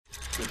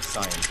that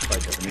science, by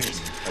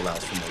definition,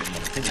 allows for more than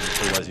one opinion.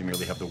 Otherwise, you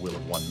merely have the will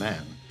of one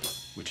man,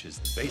 which is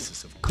the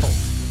basis of cult.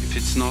 If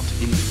it's not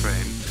in the frame,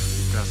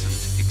 it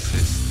doesn't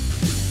exist.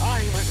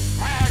 I'm as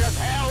mad as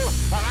hell,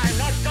 and I'm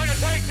not gonna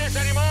take this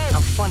anymore!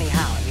 I'm funny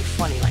how? I mean,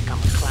 funny like I'm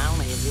a clown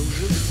and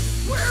amuse you?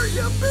 Where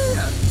you been?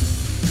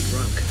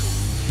 Drunk.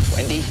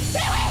 Wendy,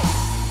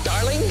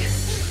 darling,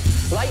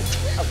 light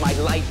of my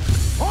life.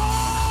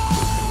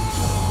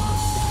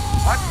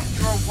 What's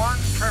your one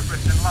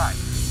purpose in life?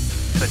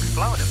 To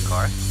explode, of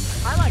course.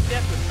 I like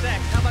death with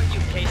sex. How about you,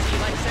 Casey? You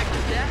like sex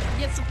with death?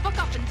 Yeah, so fuck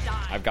up and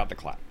die. I've got the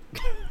clap.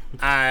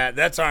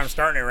 That's how I'm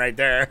starting it right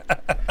there.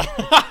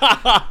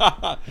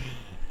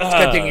 It's a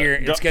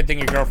good thing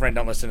your girlfriend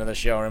don't listen to this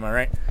show. Am I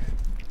right?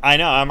 I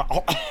know. Am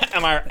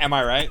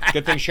I right?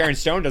 Good thing Sharon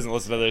Stone doesn't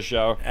listen to this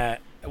show.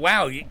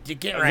 Wow, you're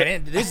getting right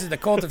in. This is the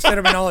Cult of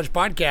Cinema Knowledge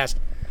podcast.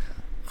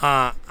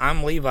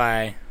 I'm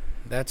Levi.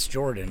 That's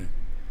Jordan.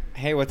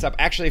 Hey, what's up?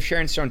 Actually, if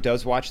Sharon Stone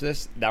does watch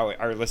this,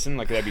 or listen,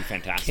 that'd be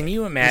fantastic. Can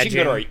you imagine?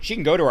 She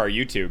can go to our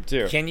YouTube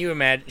too. Can you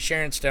imagine,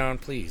 Sharon Stone,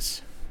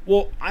 please?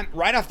 Well, I'm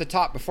right off the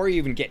top. Before you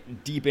even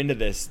get deep into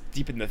this,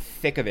 deep in the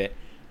thick of it,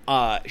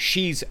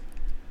 she's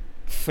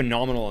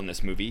phenomenal in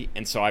this movie,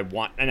 and so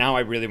now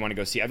I really want to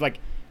go see. I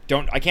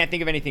can't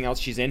think of anything else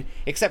she's in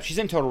except she's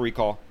in Total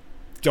Recall.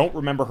 Don't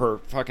remember her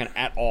fucking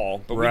at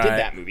all, but we did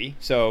that movie,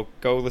 so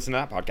go listen to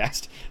that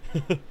podcast.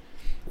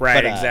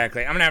 Right,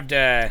 exactly. I'm gonna have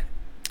to.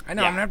 I'm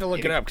gonna have to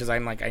look it up because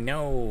I'm like, I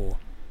know.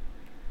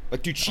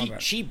 Like, dude,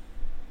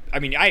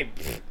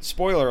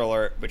 spoiler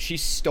alert, but she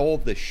stole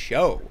the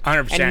show.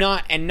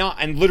 100%.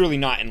 And literally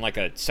not in like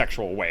a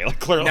sexual way. Like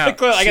clearly, No,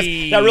 I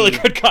guess that really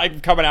could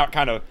coming out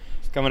a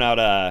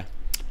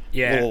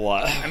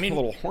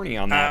little horny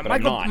on that. But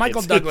I'm not.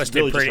 Michael Douglas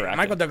really did pretty.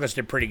 Michael Douglas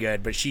did pretty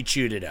good, but she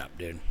chewed it up,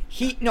 dude.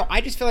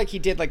 I just feel like he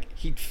did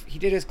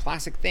his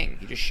classic thing.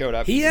 He just showed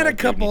up. He had a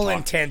couple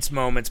intense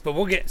moments, but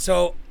we'll get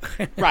so.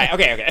 Right.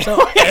 Okay.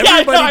 So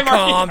everybody,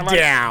 calm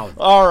down.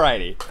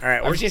 Alrighty. All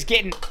right.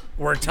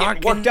 We're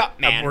talking worked up,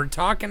 man. We're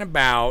talking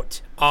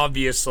about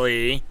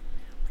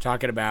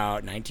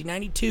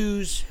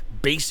 1992's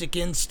Basic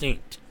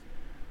Instinct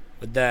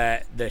with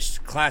the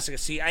classic.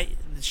 See,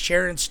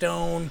 Sharon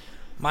Stone,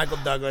 Michael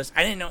Douglas.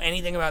 I didn't know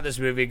anything about this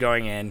movie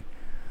going in,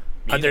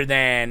 other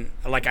than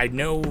I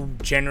know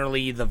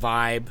generally the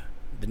vibe,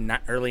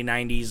 the early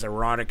 '90s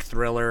erotic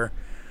thriller.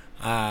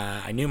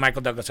 I knew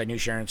Michael Douglas, I knew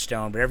Sharon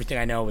Stone, but everything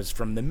I know was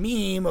from the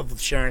meme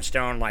of Sharon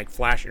Stone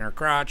flashing her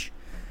crotch,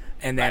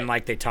 and then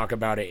they talk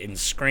about it in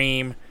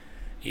Scream.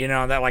 You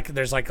know that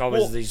there's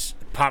always these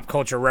pop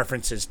culture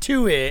references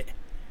to it.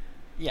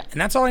 Yeah,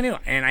 and that's all I knew,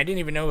 and I didn't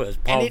even know it was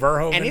Paul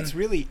Verhoeven. And it's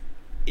really.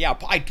 Yeah,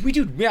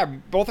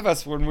 both of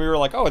us, when we were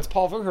like, oh, it's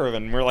Paul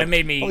Verhoeven, we're like, it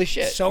made me holy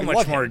shit, so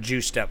much more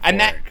juiced up and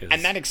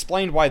that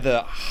explained why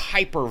the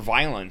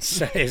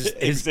hyper-violence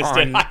is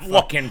on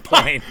fucking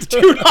point.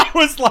 Dude, I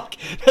was like,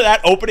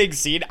 that opening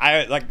scene,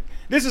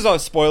 this is a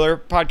spoiler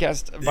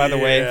podcast, by the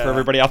way, for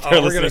everybody out there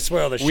listening. We're going to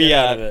spoil the shit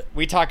out of it.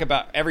 We talk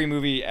about every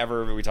movie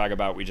ever we talk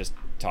about, we just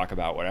talk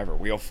about whatever.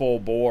 We go full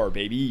bore,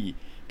 baby.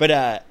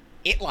 But,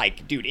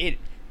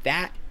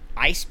 that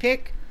ice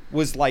pick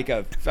was like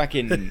a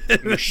fucking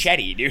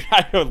machete, dude.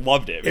 I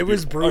loved it. It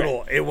was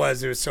brutal. Okay. It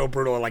was so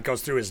brutal. It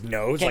goes through his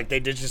nose. They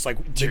did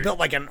they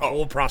built an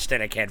old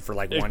prosthetic head for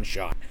one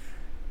shot.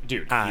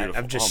 Dude,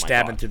 of just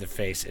stabbing through the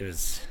face. It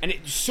was, and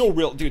it's so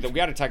real, dude. That we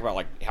got to talk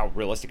about how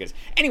realistic it is.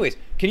 Anyways,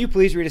 can you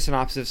please read a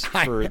synopsis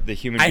for the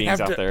human beings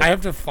out there? I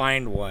have to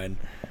find one.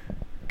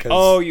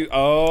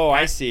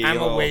 I see. I'm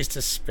a waste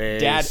of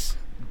space.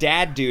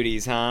 Dad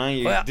duties, huh?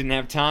 You didn't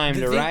have time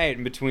to write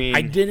in between.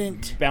 I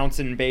didn't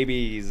bouncing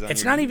babies.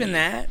 It's not even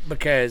that,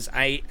 because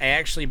I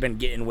actually been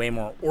getting way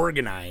more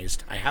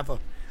organized. I have a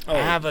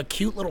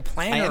cute little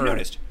planner. I have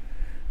noticed.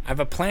 I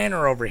have a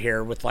planner over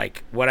here with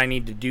what I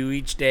need to do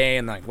each day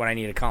and what I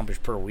need to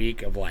accomplish per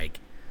week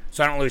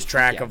so I don't lose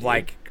track of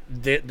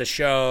the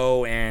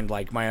show and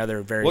my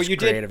other various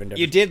creative endeavors.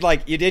 You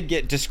did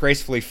get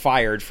disgracefully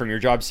fired from your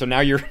job, so now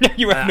you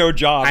have no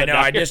job. I know.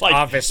 I just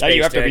office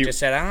spaced it. I just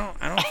said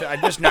I'm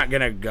just not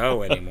gonna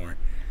go anymore.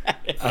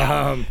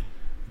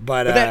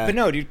 But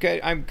no, dude.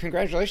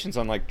 Congratulations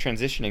on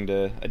transitioning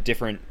to a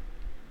different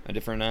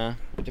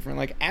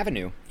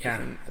avenue.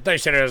 Yeah, I thought you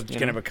said I was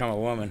gonna become a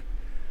woman.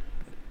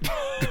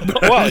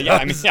 Well, yeah.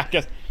 I mean, I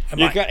guess.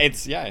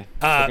 It's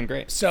looking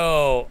great.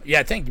 So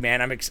yeah, thank you,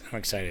 man. I'm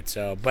excited.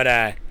 So,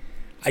 but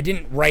I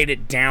didn't write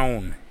it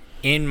down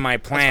in my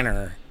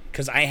planner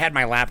because I had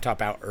my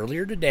laptop out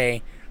earlier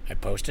today. I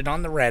posted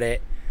on the Reddit.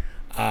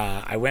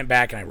 I went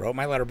back and I wrote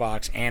my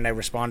letterbox and I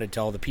responded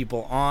to all the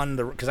people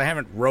because I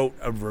haven't wrote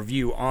a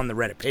review on the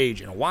Reddit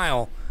page in a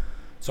while.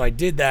 So I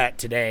did that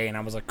today and I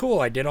was like, cool,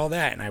 I did all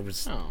that, and I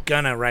was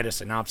gonna write a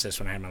synopsis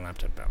when I had my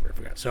laptop out. I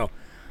forgot. So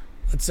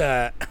let's.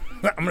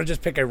 I'm gonna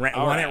just pick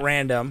one at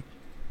random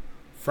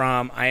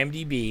from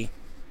IMDb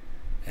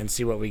and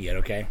see what we get,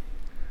 okay?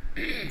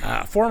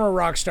 Former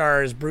rock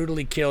star is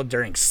brutally killed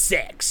during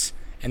sex,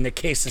 and the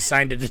case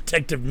assigned to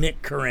Detective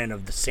Nick Curran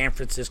of the San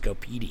Francisco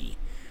PD.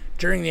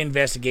 During the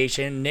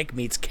investigation, Nick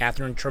meets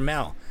Catherine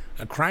Trammell,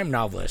 a crime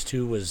novelist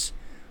who was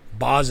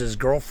Boz's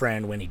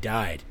girlfriend when he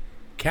died.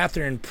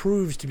 Catherine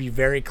proves to be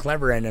very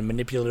clever and a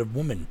manipulative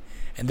woman,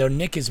 and though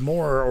Nick is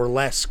more or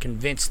less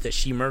convinced that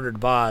she murdered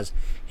Boz,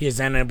 he is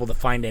unable to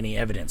find any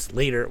evidence.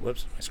 Later,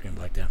 whoops, my screen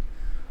blacked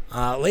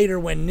out. Later,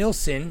 when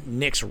Nilsson,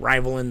 Nick's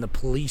rival in the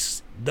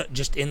police,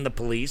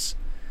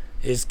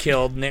 is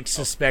killed, Nick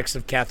suspects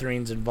of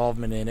Catherine's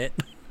involvement in it.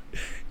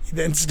 He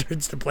then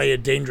starts to play a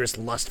dangerous,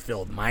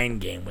 lust-filled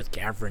mind game with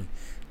Catherine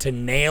to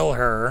nail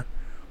her,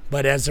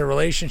 but as the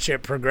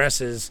relationship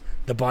progresses,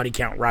 the body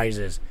count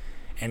rises,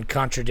 and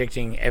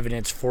contradicting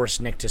evidence force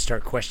Nick to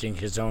start questioning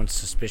his own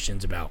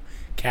suspicions about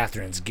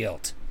Catherine's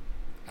guilt.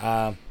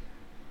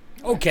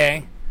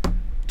 Okay,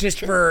 just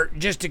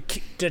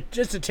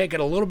to take it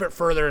a little bit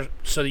further,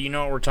 so that you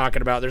know what we're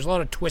talking about. There's a lot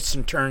of twists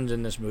and turns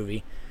in this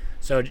movie.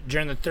 So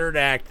during the third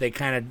act,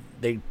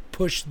 they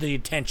push the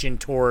attention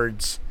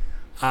towards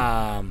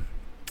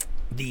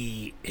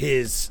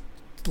his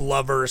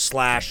lover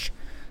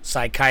 /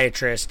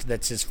 psychiatrist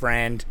that's his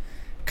friend,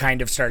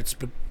 kind of starts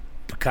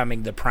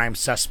becoming the prime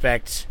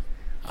suspect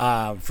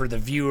for the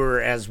viewer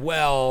as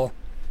well.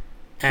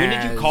 When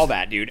did you call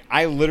that, dude?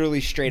 I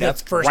literally straight up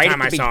first right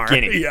time at the I saw her.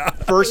 beginning. Yeah.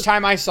 First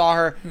time I saw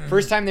her.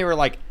 First time they were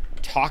like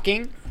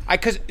talking.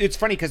 Because it's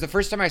funny because the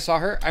first time I saw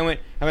her, I went,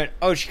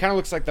 oh, she kind of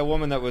looks like the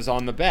woman that was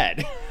on the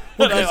bed.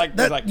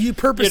 You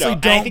purposely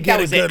don't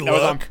get a good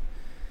look.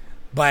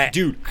 But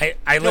dude,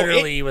 I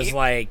literally was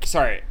like,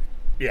 sorry.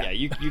 Yeah,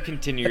 you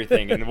continue your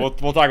thing, and we'll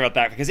talk about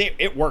that because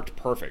it worked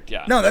perfect.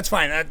 Yeah. No, that's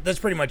fine. That's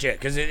pretty much it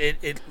because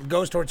it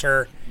goes towards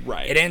her.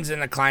 Right. It ends in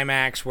the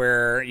climax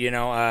where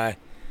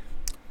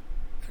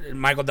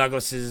Michael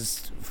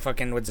Douglas's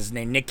what's his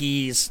name,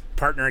 Nikki's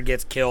partner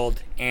gets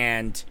killed,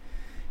 and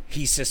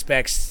he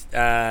suspects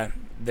the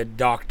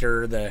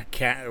doctor, the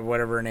cat,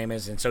 whatever her name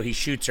is, and so he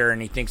shoots her,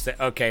 and he thinks that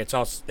okay, it's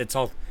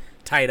all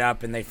tied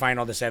up, and they find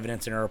all this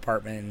evidence in her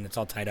apartment, and it's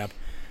all tied up.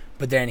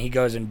 But then he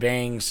goes and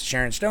bangs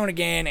Sharon Stone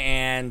again,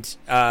 and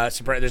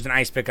there's an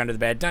ice pick under the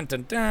bed. Dun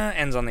dun dun.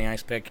 Ends on the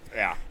ice pick.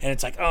 Yeah. And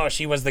it's like, oh,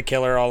 she was the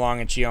killer all along,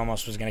 and she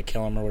almost was gonna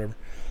kill him or whatever.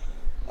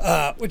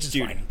 Which is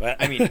fine. But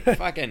I mean,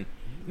 fucking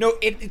no.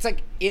 It's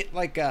like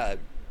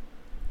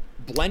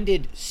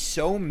blended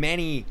so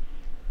many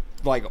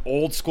like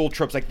old school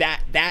tropes like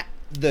that.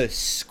 The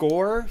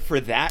score for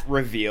that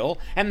reveal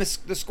and the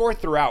score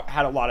throughout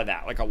had a lot of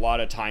that. Like a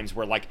lot of times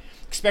where like,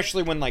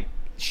 especially when like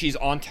she's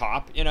on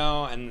top,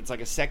 and it's like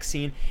a sex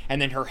scene,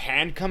 and then her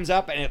hand comes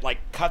up and it like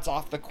cuts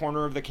off the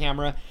corner of the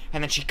camera,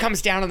 and then she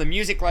comes down and the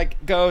music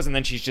like goes, and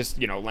then she's just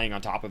laying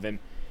on top of him.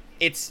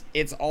 It's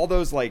all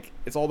those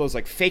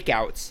fake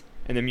outs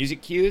and the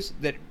music cues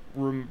that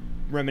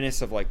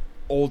reminisce of like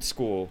old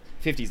school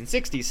 50s and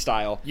 60s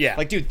style. Yeah.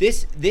 Like, dude,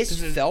 this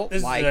felt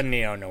this like is a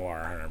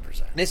neo-noir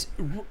 100%. This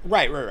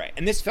right.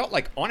 And this felt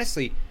like,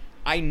 honestly,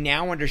 I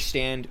now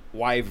understand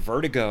why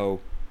Vertigo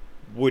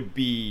would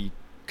be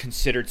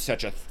considered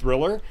such a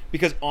thriller,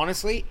 because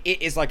honestly,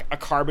 it is like a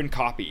carbon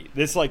copy.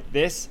 This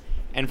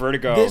and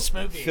Vertigo this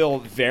movie feel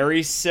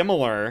very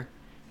similar,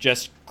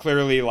 just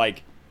clearly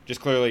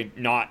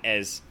not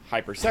as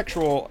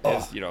hypersexual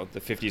as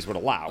the 50s would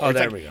allow. Oh,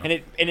 there we go.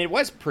 And it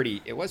was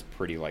pretty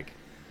like,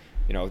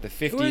 the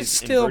 50s it was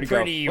still in Vertigo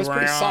pretty was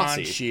pretty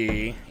saucy.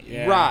 raunchy.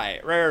 Yeah.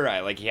 Right.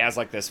 Like he has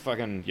like this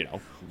fucking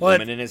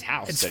woman in his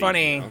house. It's that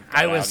funny. He,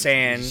 I was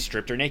saying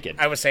stripped her naked.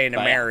 I was saying to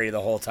Mary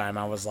the whole time.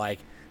 I was like,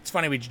 it's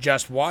funny we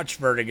just watched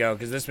Vertigo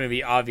because this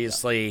movie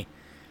obviously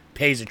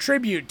pays a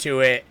tribute to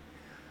it.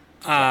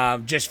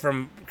 Just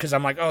from because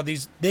I'm like, oh,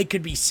 they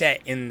could be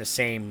set in the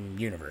same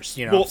universe,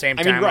 same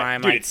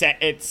timeline. Right. Dude,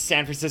 it's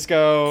San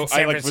Francisco.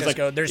 San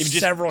Francisco. There's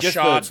several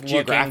shots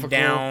looking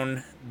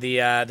down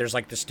the. There's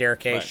like the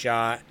staircase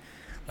shot.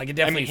 Like it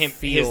definitely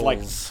feels his, like,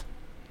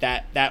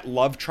 that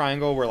love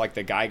triangle where like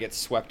the guy gets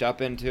swept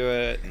up into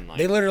it. And, like,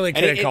 they literally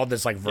could have called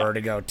this like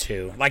Vertigo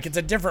 2. Like it's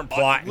a different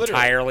plot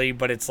entirely,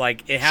 but it's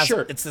like it has.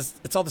 Sure.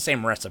 It's all the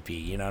same recipe.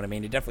 You know what I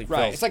mean? It definitely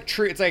feels. It's like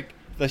True. It's like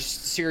the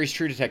series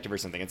True Detective or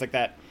something. It's like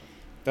that.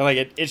 They're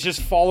like it's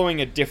just following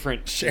a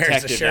different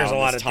detective shares now a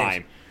lot this of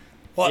time. Things.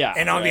 Well, yeah,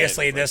 and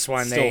obviously right. this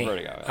one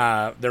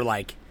they're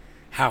like,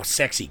 how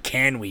sexy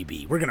can we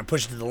be? We're gonna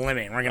push it to the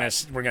limit. And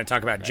we're gonna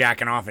talk about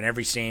jacking off in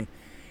every scene,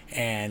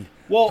 and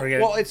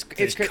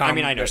it's cum, I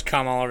mean, I know there's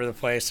cum all over the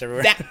place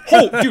everywhere.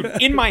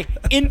 Dude, in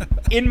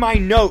my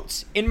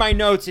notes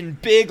in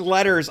big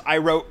letters I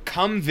wrote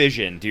cum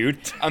vision, dude.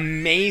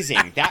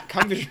 Amazing. That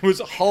cum vision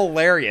was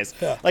hilarious.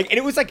 Yeah. Like, and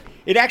it was like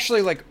it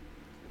actually like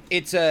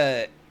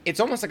it's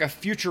almost like a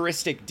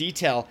futuristic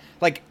detail.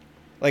 Like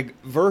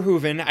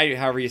Verhoeven,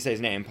 however you say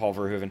his name, Paul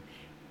Verhoeven,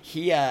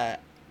 he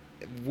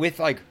with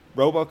like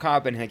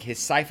RoboCop and like his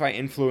sci-fi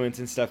influence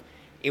and stuff,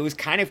 it was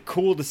kind of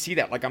cool to see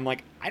that. Like I'm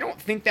like, I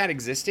don't think that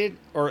existed,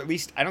 or at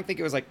least I don't think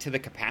it was like to the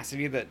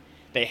capacity that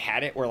they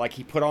had it, where like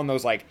he put on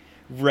those like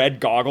red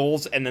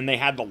goggles and then they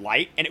had the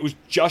light and it was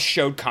just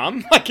showed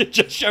cum. Like it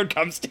just showed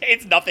cum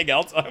stains, nothing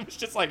else. I was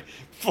just like,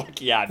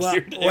 fuck yeah, well,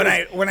 dude. When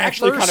I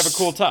actually first, kind of a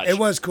cool touch. It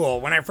was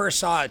cool. When I first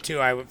saw it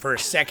too, for a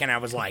second I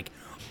was like,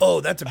 oh,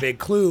 that's a big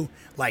clue.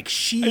 Like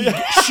she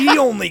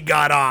only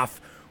got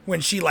off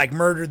when she like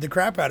murdered the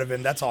crap out of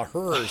him, that's all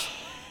hers.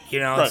 You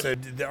know, Right. so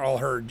they're all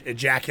her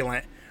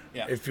ejaculant,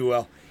 Yeah. if you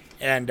will.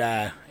 And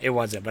it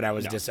wasn't, but I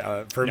was just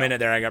for a minute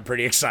there, I got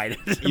pretty excited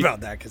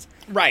about that because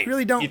Right. I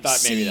really don't You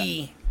thought maybe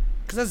see.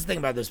 Because that's the thing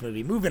about this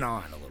movie. Moving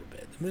on a little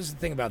bit. This is the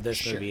thing about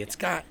this movie. It's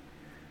got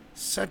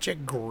such a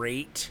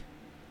great,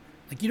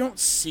 like, you don't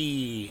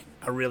see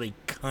a really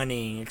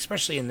cunning,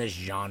 especially in this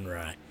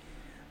genre,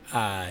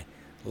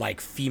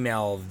 like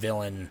female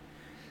villain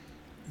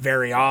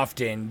very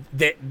often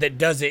that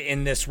does it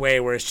in this way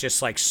where it's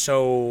just like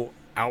so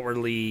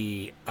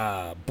outwardly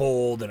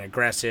bold and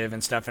aggressive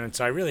and stuff. And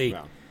so I really,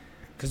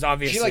 because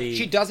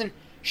obviously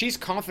she's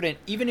confident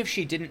even if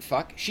she didn't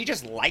fuck. She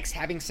just likes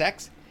having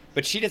sex,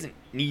 but she doesn't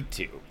need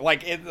to.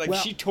 Like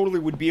she totally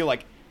would be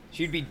like,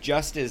 she'd be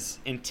just as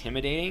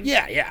intimidating.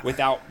 Yeah.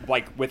 Without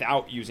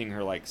using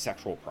her like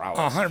sexual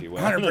prowess. if you will.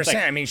 100%. It's like,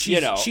 I mean, she's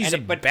a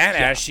badass.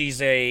 Yeah. She's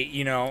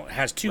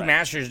has 2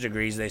 master's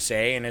degrees, they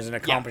say, and is an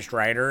accomplished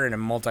writer and a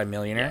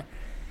multimillionaire.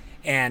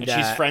 And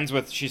she's friends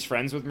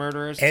with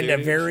murderers and too. a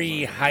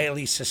very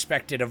highly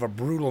suspected of a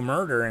brutal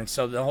murder. And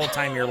so the whole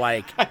time you're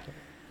like,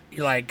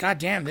 God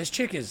damn, this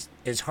chick is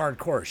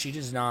hardcore. She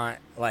does not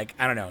like,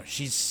 I don't know.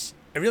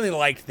 I really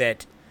like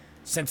that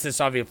since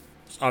this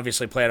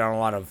obviously played on a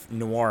lot of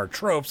noir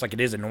tropes, like it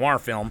is a noir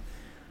film.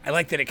 I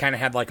like that it kind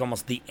of had like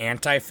almost the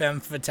anti-femme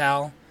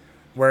fatale,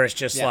 where it's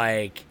just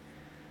like,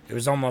 it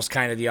was almost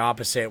kind of the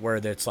opposite, where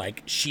it's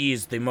like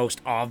she's the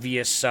most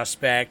obvious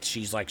suspect.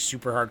 She's like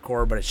super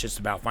hardcore, but it's just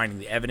about finding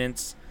the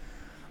evidence.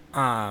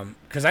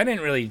 Because I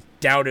didn't really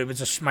doubt it. It was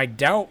just my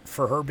doubt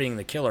for her being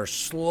the killer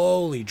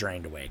slowly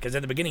drained away. Because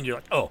at the beginning you're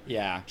like, oh,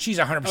 yeah, she's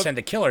 100%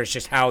 the killer. It's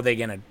just how they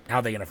gonna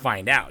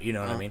find out. You know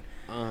what I mean?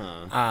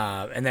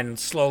 And then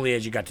slowly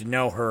as you got to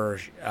know her,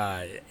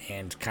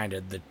 and kind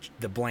of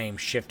the blame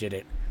shifted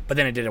it. But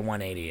then it did a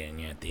 180 in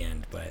you at the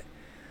end. But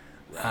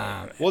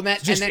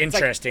it's just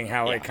interesting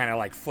how it kind of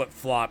like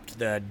flip-flopped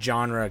the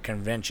genre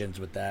conventions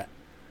with that.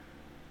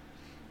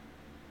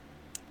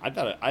 I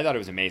thought it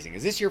was amazing.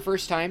 Is this your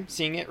first time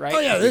seeing it? Right? Oh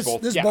yeah, this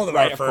is both of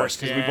our of course,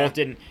 first. because we both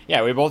didn't.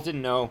 Yeah, we both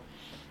didn't know.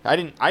 I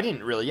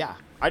didn't really. Yeah,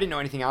 I didn't know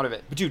anything out of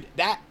it. But dude,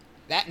 that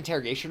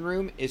interrogation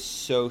room is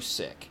so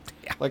sick.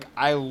 Yeah. Like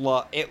I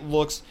love. It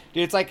looks,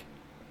 dude. It's like,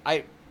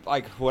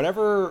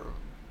 whatever,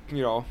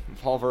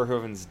 Paul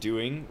Verhoeven's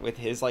doing with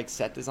his like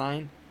set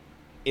design.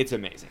 It's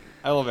amazing.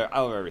 I love it.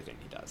 I love everything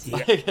he does. Yeah.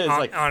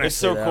 Honestly, it's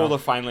so cool to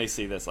finally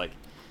see this. Like,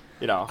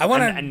 I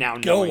want to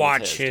go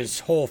watch his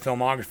whole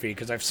filmography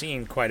because I've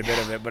seen quite a bit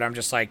of it, but I'm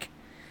just like,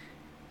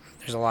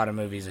 there's a lot of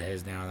movies of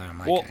his now that I'm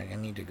like, I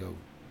need to go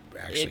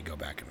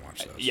back and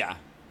watch those. Yeah,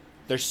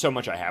 there's so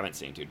much I haven't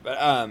seen, dude.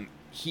 But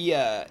he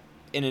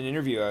in an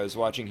interview I was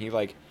watching,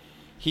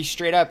 he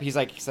straight up, he's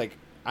like,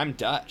 I'm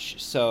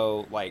Dutch,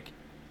 so like,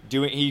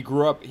 he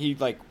grew up, he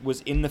like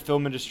was in the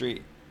film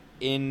industry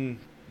in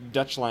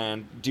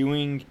Dutchland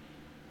doing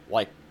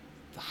like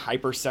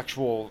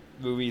hypersexual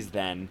movies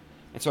then.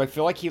 And so I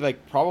feel like he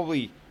like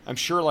probably, I'm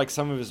sure like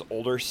some of his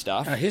older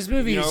stuff. His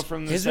movies,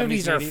 from the his 70s,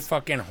 movies are 80s.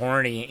 fucking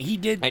horny. He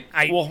did.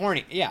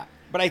 Horny, yeah.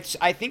 But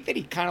I think that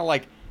he kind of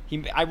like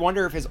I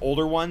wonder if his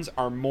older ones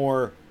are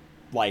more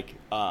like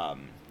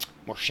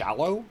more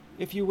shallow,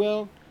 if you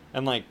will,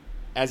 and like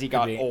as he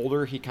got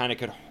older, he kind of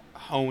could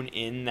hone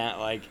in that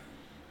like,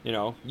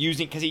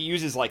 using, because he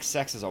uses like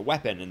sex as a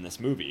weapon in this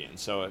movie, and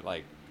so it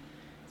like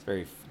it's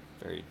very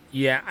very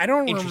I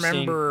don't interesting.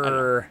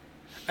 remember.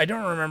 I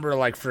don't remember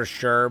like for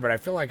sure, but I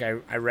feel like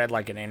I read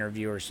like an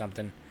interview or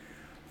something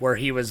where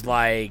he was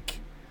like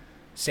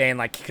saying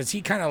like, because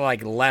he kind of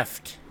like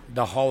left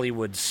the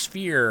Hollywood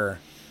sphere,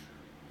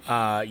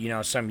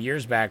 some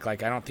years back.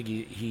 Like I don't think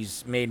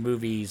he's made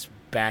movies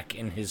back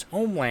in his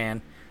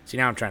homeland. See,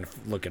 now I'm trying to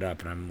look it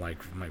up and I'm like,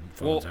 my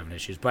phone's having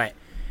issues. But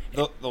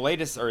the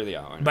latest or the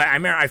but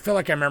I feel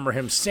like I remember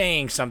him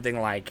saying something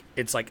like,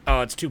 it's like,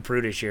 oh, it's too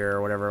prudish here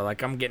or whatever.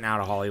 Like I'm getting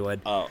out of Hollywood.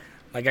 Oh,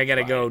 like I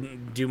gotta go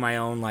do my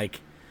own like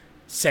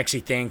sexy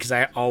thing because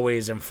I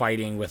always am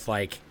fighting with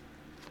like,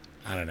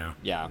 I don't know.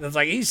 Yeah, it's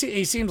like he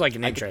seems like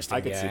an interesting guy.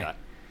 I could see that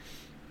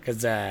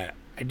because I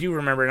do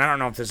remember, and I don't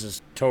know if this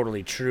is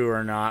totally true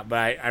or not,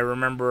 but I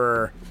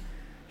remember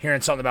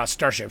hearing something about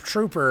Starship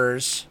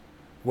Troopers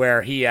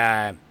where he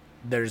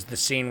there's the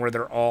scene where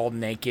they're all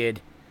naked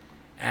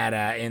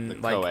at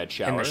in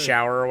the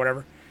shower or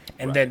whatever,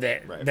 and then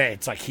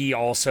it's like he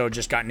also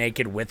just got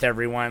naked with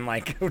everyone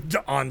like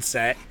on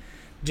set.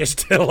 Just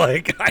to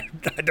like, I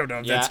don't know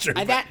if that's true.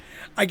 I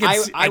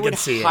can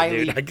see it,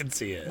 dude. I can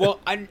see it. Well,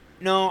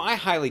 I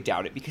highly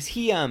doubt it because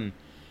he I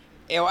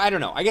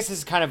don't know. I guess this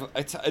is kind of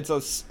it's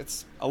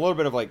a little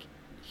bit of like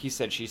he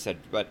said she said,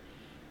 but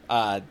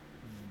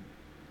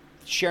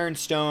Sharon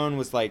Stone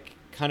was like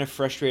kind of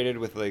frustrated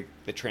with like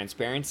the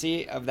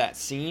transparency of that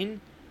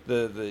scene,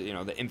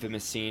 the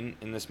infamous scene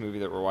in this movie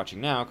that we're watching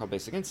now called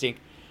Basic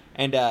Instinct,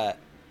 and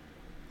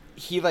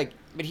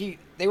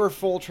they were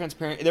full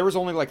transparent. There was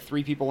only like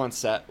 3 people on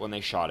set when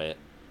they shot it,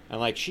 and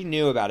like she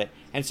knew about it,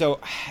 and so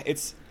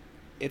it's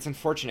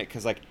unfortunate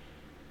because like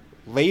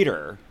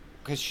later,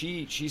 because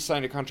she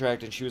signed a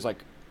contract and she was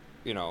like,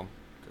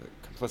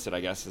 complicit,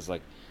 I guess, is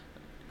like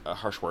a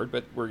harsh word,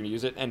 but we're gonna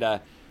use it.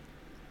 And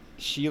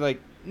she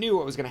like knew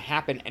what was gonna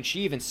happen, and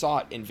she even saw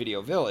it in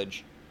Video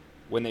Village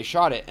when they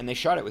shot it, and they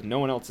shot it with no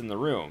one else in the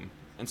room.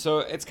 And so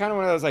it's kind of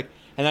one of those like,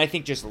 and I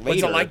think just later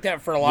Was it like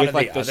that for a lot of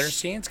like the other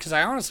scenes? Because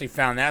I honestly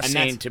found that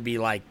scene to be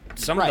like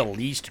some of the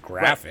least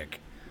graphic. Right.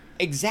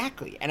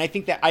 Exactly, and I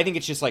think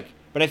it's just like,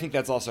 but I think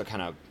that's also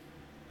kind of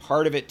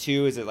part of it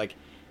too. Is it like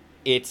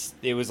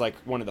it was like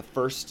one of the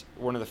first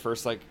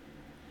like,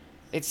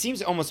 it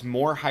seems almost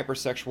more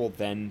hypersexual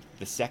than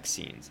the sex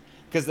scenes,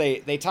 because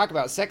they talk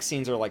about sex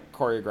scenes are like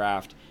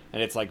choreographed,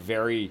 and it's like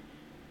very,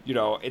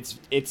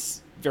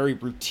 it's very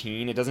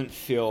routine. It doesn't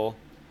feel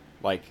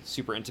like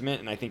super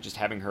intimate, and I think just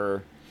having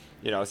her,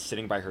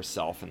 sitting by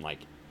herself and like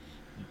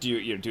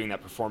doing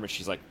that performance,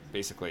 she's like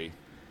basically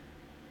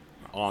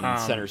on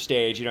center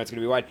stage, it's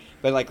gonna be wide.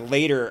 But like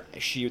later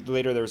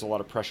there was a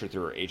lot of pressure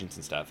through her agents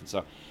and stuff, and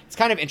so it's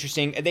kind of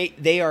interesting.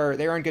 They are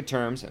on good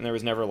terms, and there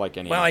was never like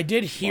any. Well, I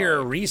did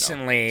hear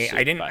recently.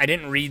 I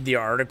didn't read the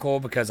article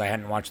because I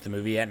hadn't watched the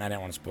movie yet, and I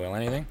didn't want to spoil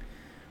anything.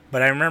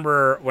 But I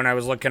remember when I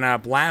was looking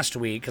up last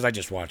week, because I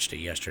just watched it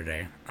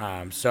yesterday.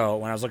 So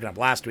when I was looking up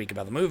last week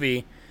about the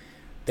movie,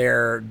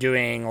 they're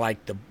doing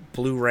like the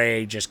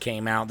Blu-ray just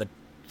came out, the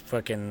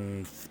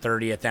fucking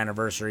 30th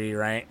anniversary,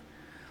 right?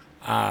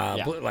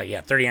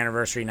 30th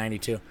anniversary,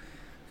 92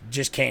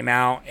 just came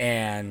out,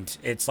 and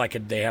it's like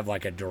they have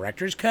like a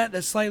director's cut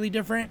that's slightly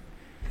different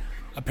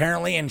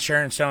apparently, and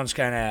Sharon Stone's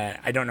kind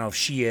of, I don't know if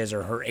she is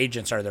or her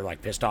agents are, they're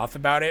like pissed off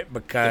about it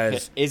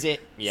because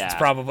it's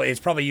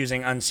probably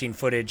using unseen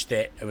footage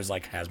that it was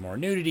like has more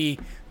nudity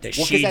that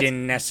she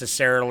didn't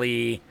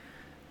necessarily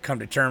come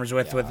to terms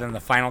with within the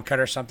final cut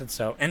or something.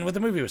 So, and with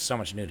the movie was so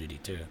much nudity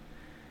too.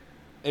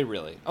 It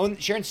really. Oh,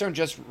 and Sharon Stone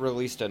just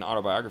released an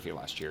autobiography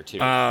last year, too.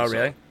 Oh,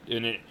 really?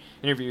 In an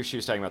interview, she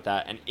was talking about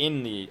that. And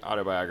in the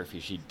autobiography,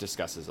 she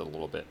discusses it a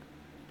little bit.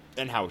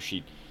 And how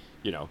she,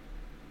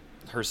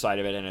 her side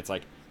of it. And it's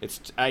like,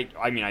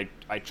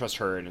 I trust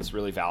her, and it's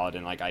really valid.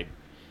 And, like, I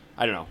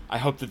don't know. I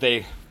hope that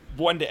they,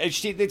 one day,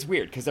 it's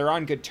weird, because they're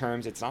on good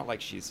terms. It's not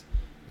like she's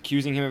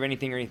accusing him of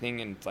anything or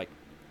anything. And it's like,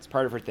 it's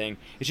part of her thing.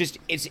 It's just,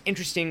 it's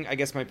interesting. I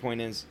guess my point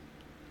is,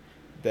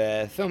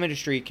 the film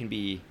industry can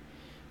be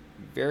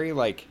very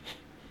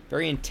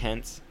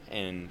intense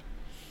and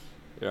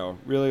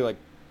really like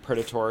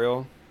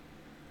predatorial,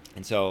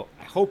 and so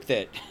I hope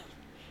that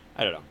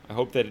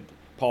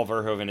Paul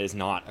Verhoeven is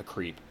not a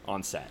creep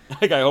on set.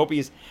 Like, I hope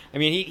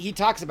he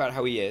talks about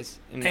how he is,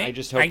 and I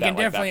just hope I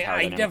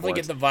definitely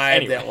get the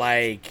vibe that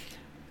like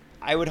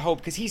I would hope,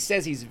 because he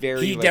says he's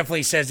very. He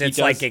definitely says it's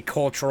like a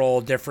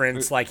cultural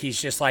difference. Like, he's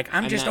just like,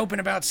 I'm just open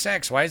about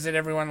sex. Why is it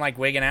everyone like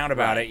wigging out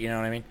about it? You know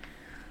what I mean?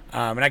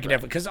 And I can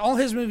definitely, because all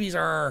his movies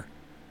are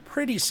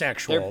pretty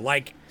sexual.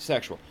 They're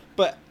sexual.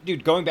 But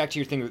dude, going back to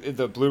your thing with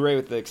the Blu-ray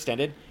with the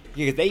extended,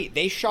 because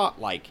they shot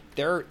like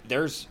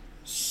there's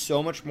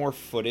so much more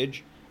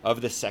footage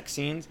of the sex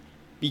scenes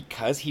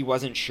because he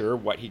wasn't sure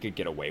what he could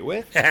get away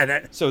with.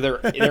 So there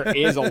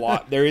is a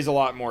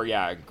lot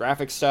more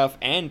graphic stuff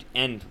and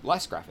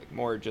less graphic,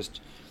 more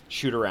just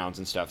shoot arounds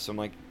and stuff. So I'm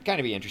like,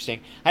 kind of be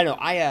interesting. I don't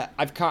know.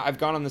 I've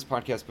gone on this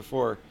podcast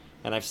before,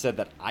 and I've said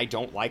that I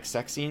don't like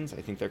sex scenes.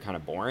 I think they're kind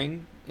of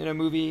boring in a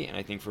movie, and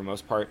I think for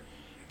most part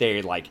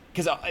they're like,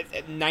 because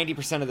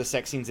 90% of the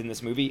sex scenes in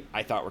this movie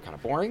I thought were kind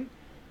of boring,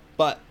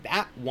 but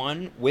that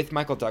one with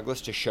Michael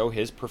Douglas to show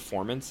his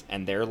performance,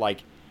 and they're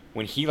like,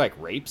 when he like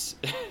rapes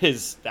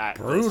that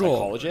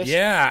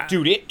psychologist,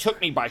 dude, it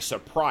took me by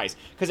surprise,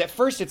 because at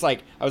first it's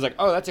like I was like,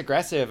 oh, that's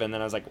aggressive, and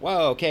then I was like,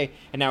 whoa, okay,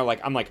 and now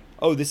like I'm like,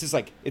 oh, this is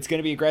like, it's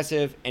gonna be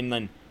aggressive and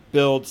then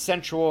build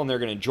sensual, and they're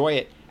gonna enjoy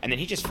it, and then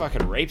he just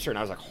fucking rapes her, and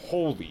I was like,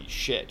 holy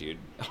shit, dude.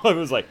 I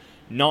was like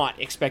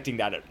not expecting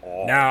that at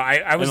all. No,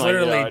 I was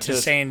literally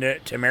saying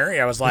to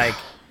Mary, I was like,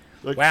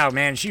 wow,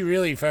 man, she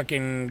really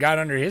fucking got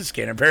under his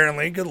skin,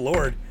 apparently. Good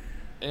Lord.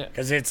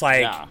 Because it's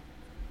like,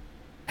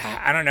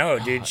 I don't know,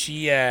 dude.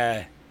 She,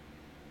 it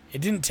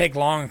didn't take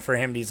long for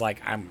him. He's like,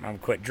 I'm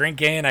quit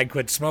drinking, I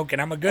quit smoking,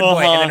 I'm a good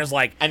boy. And then it was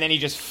like, and then he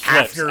just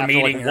flips after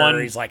meeting like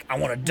her, he's like, I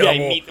want to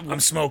double.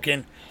 I'm smoking.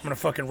 I'm gonna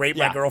fucking rape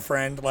my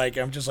girlfriend. Like,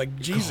 I'm just like,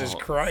 Jesus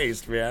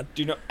Christ, man.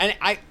 Do you know? And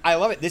I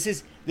love it. This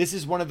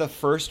is one of the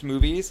first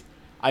movies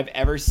I've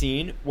ever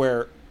seen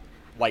where,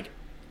 like,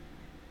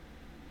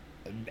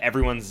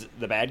 everyone's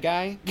the bad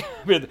guy.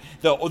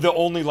 the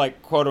only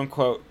like quote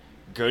unquote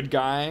good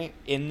guy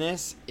in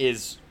this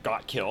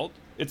got killed.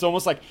 It's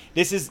almost like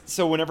this is,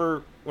 so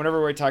whenever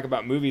we talk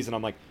about movies and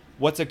I'm like,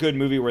 what's a good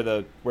movie where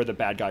the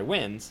bad guy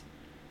wins?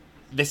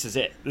 This is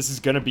it. This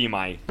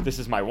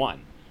is my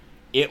one.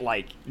 It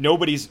like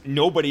nobody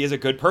is a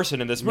good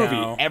person in this movie.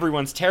 No.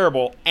 Everyone's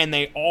terrible, and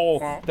they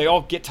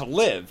all get to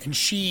live. And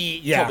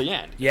she, till the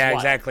end. Yeah,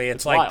 exactly.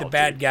 It's like wild, the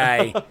bad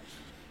guy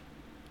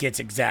gets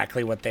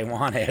exactly what they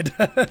wanted.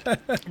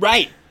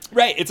 Right.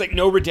 It's like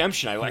no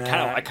redemption. I kind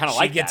of like that.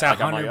 She gets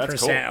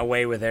 100%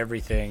 away with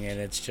everything, and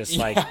it's just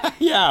like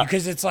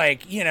because it's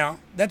like,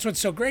 that's what's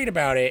so great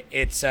about it.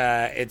 It's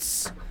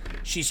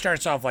she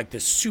starts off like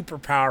this super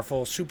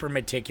powerful, super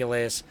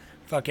meticulous,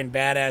 fucking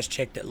badass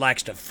chick that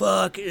likes to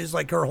fuck is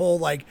like her whole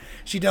like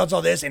she does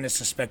all this and is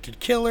suspected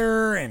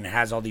killer and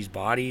has all these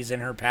bodies in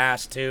her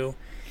past too,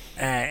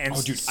 and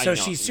Oh, dude, I so know,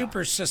 she's yeah.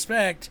 super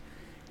suspect.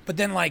 But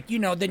then like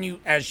then you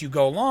as you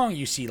go along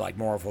you see like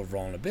more of her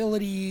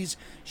vulnerabilities.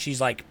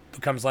 She's like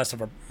becomes less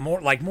of a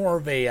more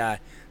of a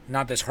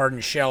not this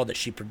hardened shell that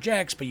she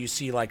projects, but you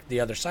see like the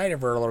other side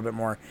of her a little bit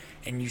more,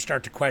 and you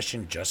start to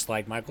question just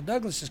like Michael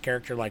Douglas's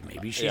character, like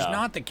maybe she's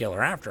not the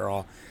killer after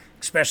all.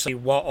 Especially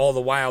all the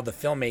while the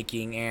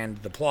filmmaking and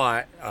the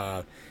plot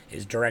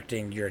is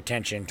directing your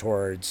attention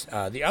towards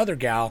the other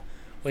gal,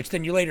 which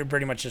then you later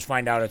pretty much just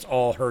find out it's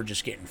all her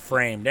just getting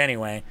framed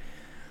anyway.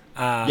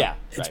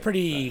 It's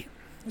pretty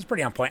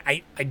on point.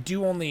 I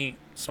do only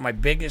so my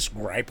biggest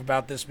gripe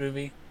about this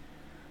movie.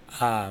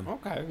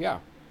 Okay,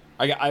 yeah.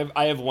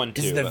 I have one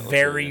too. Is the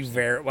very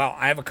well.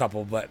 I have a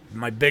couple, but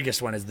my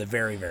biggest one is the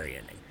very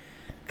ending,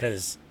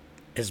 because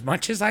as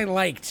much as I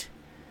liked.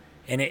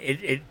 And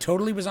it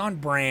totally was on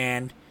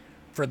brand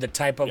for the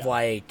type of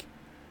like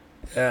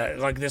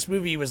this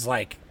movie was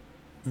like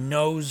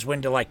knows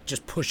when to like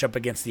just push up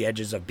against the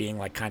edges of being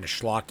like kind of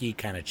schlocky,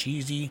 kind of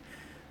cheesy,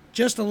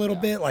 just a little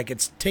bit. Like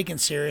it's taken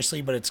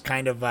seriously, but it's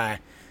kind of I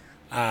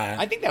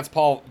think that's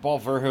Paul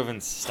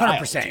Verhoeven's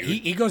style. 100%.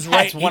 He goes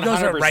right. He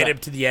goes right up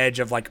to the edge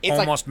of like it's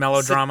almost like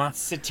melodrama,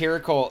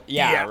 satirical.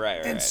 Yeah,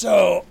 right. And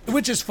so,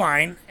 which is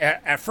fine.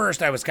 At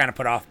first, I was kind of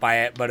put off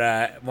by it,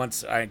 but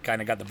once I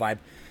kind of got the vibe.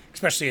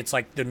 Especially it's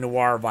like the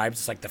noir vibes.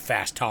 It's like the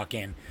fast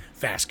talking,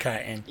 fast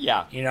cutting.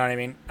 Yeah. You know what I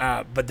mean?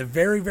 But the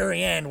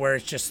very end where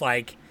it's just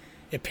like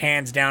it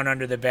pans down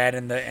under the bed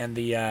and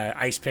the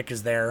ice pick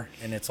is there.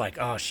 And it's like,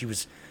 oh, she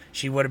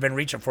would have been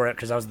reaching for it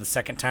because that was the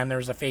second time there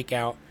was a fake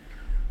out.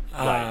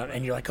 Right.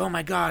 And you're like, oh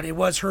my God, it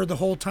was her the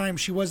whole time.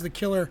 She was the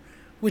killer,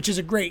 which is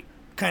a great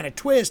kind of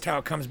twist how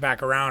it comes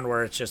back around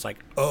where it's just like,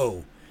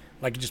 oh,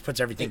 like it just puts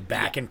everything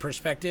back in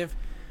perspective.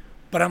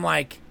 But I'm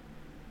like,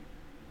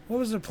 what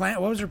was her plan?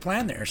 What was her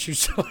plan there?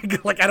 She's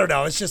like I don't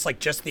know. It's just like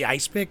just the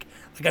ice pick.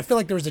 Like I feel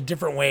like there was a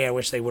different way. I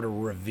wish they would have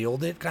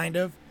revealed it, kind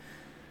of,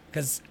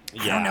 because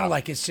I don't know.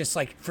 Like it's just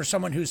like for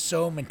someone who's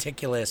so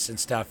meticulous and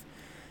stuff,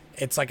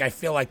 it's like I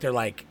feel like they're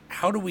like,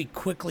 how do we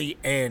quickly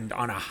end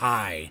on a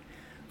high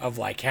of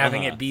like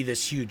having it be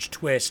this huge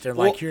twist and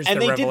like here's the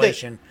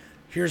revelation.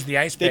 Here's the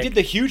ice pick. They did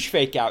the huge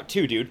fake out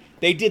too, dude.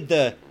 They did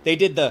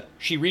the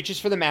she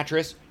reaches for the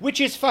mattress, which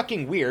is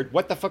fucking weird.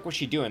 What the fuck was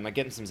she doing? Like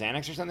getting some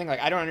Xanax or something?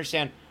 Like I don't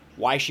understand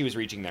why she was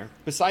reaching there.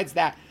 Besides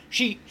that,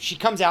 she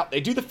comes out,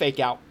 they do the fake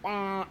out,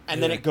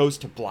 and then it goes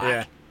to black.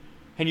 Yeah.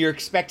 And you're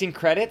expecting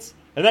credits,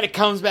 and then it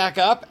comes back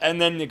up,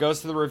 and then it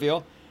goes to the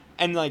reveal.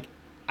 And like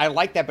I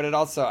like that, but it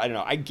also I don't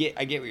know. I get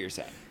what you're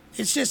saying.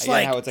 It's just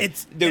like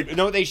dude.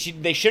 No, they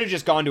should have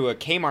just gone to a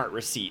Kmart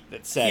receipt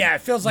that said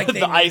it feels like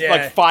the ice,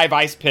 like 5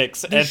 ice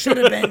picks. There should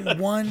have been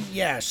one,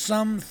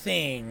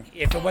 something.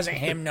 If it wasn't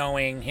him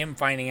knowing, him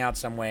finding out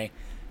some way,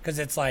 because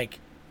it's like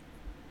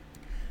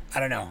I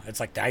don't know.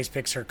 It's like the ice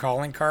pick's her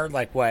calling card.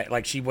 Like what?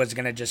 Like she was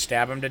gonna just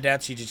stab him to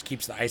death. She just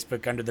keeps the ice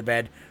pick under the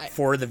bed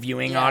for the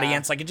viewing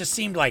audience. Like it just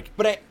seemed like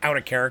out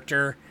of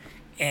character,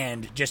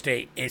 and just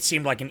it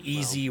seemed like an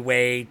easy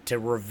way to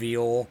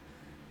reveal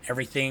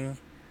everything.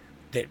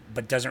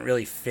 But doesn't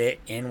really fit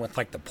in with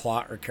like the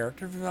plot or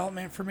character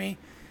development for me.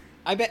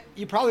 I bet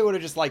you probably would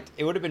have just liked.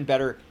 It would have been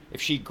better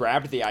if she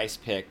grabbed the ice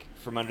pick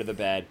from under the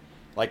bed,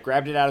 like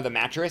grabbed it out of the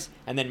mattress,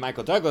 and then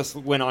Michael Douglas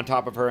went on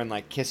top of her and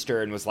like kissed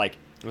her and was like,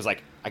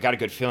 I got a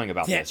good feeling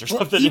about this or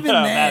something. Even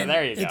then,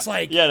 there you go. It's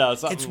like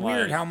it's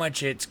weird how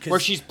much it's where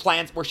she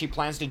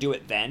plans to do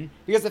it then,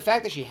 because the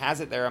fact that she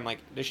has it there, I'm like,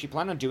 does she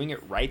plan on doing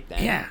it right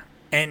then? Yeah,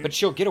 but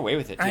she'll get away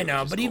with it too, I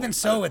know, but cool. Even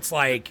so, it's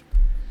like.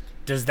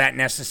 Does that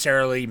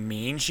necessarily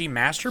mean she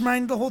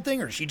masterminded the whole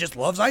thing, or she just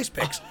loves ice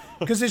picks?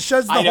 Because it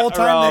shows the whole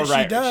time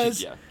that she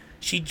does.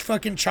 She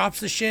fucking chops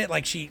the shit.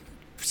 Like she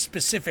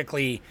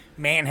specifically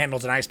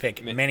manhandles an ice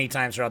pick many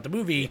times throughout the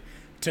movie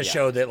to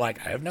show that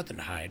like I have nothing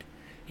to hide.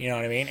 You know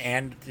what I mean?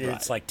 And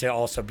it's like to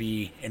also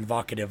be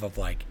invocative of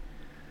like,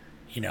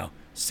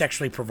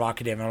 sexually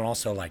provocative, and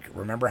also like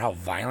remember how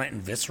violent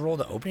and visceral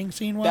the opening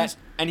scene was.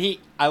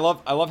 I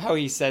love how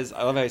he says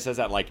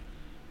that like.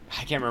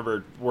 I can't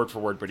remember word for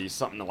word, but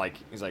he's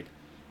like,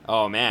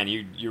 oh man,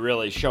 you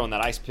really showing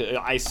that ice,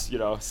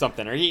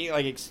 something, or he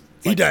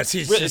does.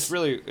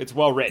 It's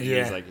well written.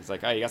 Yeah. He's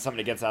like, oh, you got something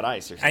against that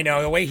ice, or something. I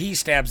know the way he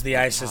stabs the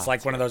ice is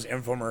like one of those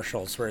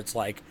infomercials where it's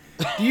like,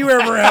 do you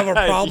ever have a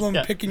problem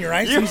picking your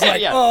ice? He's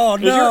like, oh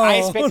no. Your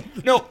ice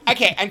pick? No,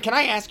 okay. And can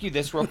I ask you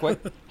this real quick?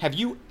 Have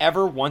you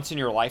ever once in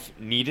your life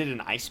needed an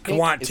ice pick?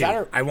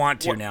 I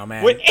want to now,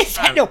 man. Is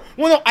that, no,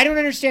 I don't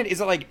understand. Is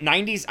it like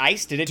 90s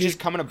ice? Did it just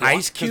come in a block?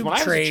 Ice cube when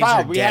trays I was a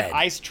child, are we dead. had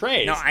ice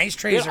trays. No, ice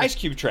trays are ice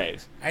cube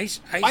trays. Ice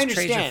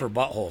trays are for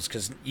buttholes,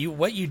 because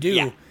what you do.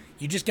 Yeah.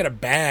 You just get a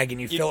bag and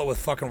you fill it with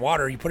fucking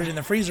water. You put it in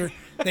the freezer.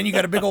 Then you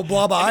got a big old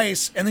blob of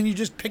ice, and then you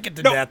just pick it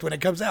to death when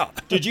it comes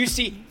out. Did you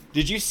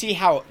see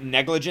how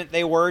negligent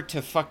they were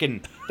to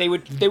fucking? They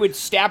would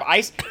stab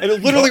ice and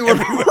it literally would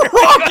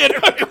rocket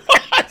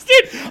across. Dude,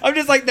 I'm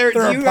just like, do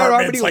Their you know how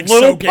many apartment's, like,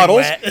 little soaking puddles?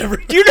 wet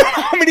every- Do you know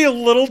how many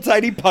little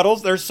tiny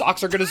puddles their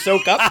socks are going to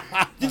soak up?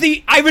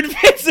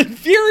 It's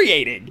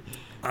infuriating.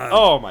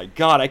 Oh my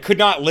god, I could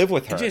not live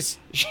with her.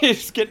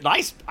 She's getting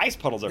ice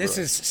puddles everywhere. This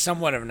is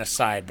somewhat of an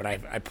aside, but I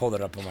pulled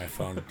it up on my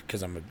phone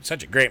because I'm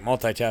such a great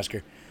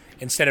multitasker.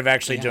 Instead of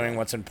actually doing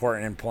what's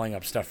important and pulling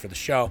up stuff for the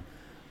show,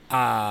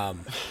 I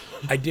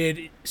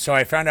did. So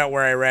I found out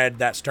where I read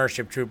that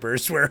Starship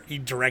Troopers, where he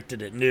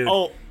directed it nude.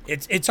 Oh,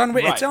 it's on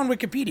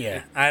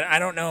Wikipedia. I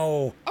don't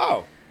know.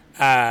 Oh,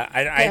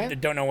 I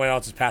don't know what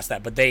else is past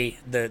that, but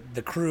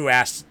the crew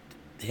asked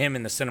him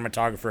and the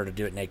cinematographer to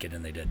do it naked,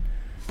 and they did,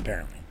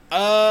 apparently.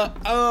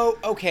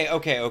 Okay.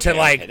 To,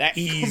 like, that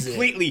ease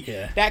completely,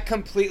 it. that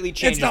completely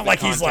changes. It's not the like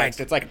context. he's like,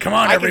 it's like, come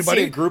on, I could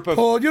everybody, see a group of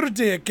pull your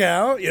dick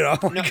out, you know.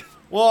 No,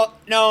 well,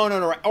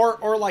 no,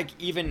 or like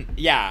even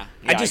I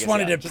just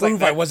wanted to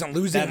prove I wasn't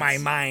losing my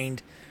that's-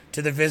 mind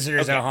to the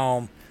visitors at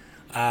home.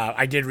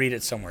 I did read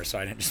it somewhere, so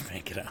I didn't just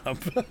make it up.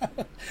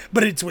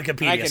 But it's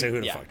Wikipedia, so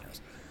who the fuck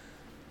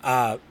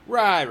knows?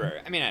 Right.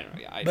 I mean, I don't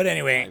know. But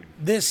anyway, I'm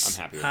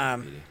happy with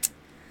Wikipedia.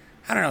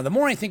 I don't know. The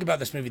more I think about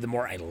this movie, the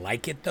more I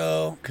like it,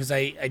 though, because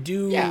I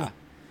do. Yeah.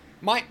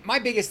 My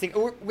biggest thing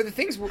with the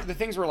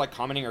things we're like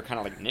commenting are kind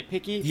of like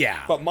nitpicky. Yeah.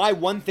 But my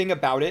one thing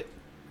about it,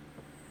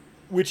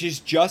 which is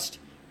just,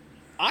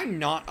 I'm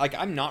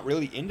not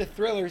really into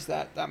thrillers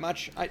that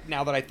much.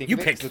 Now that I think You of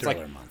it, picked 'cause it's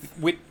Thriller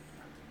like,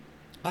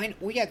 Month.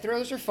 Yeah,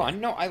 thrillers are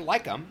fun. No, I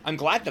like them. I'm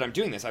glad that I'm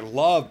doing this. I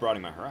love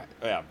broadening my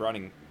horizon.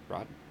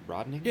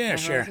 Broadening. Yeah, my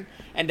sure. horizon.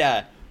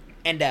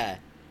 And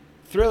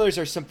thrillers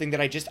are something that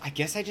I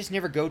guess I just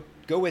never go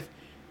with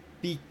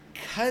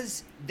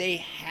because they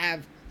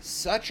have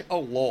such a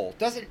lull.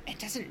 It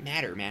doesn't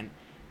matter, man.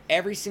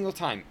 Every single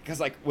time, because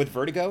like with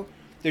Vertigo,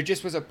 there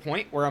just was a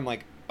point where I'm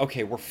like,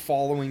 okay, we're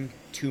following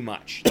too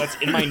much. That's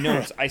in my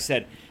notes. I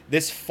said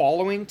this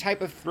following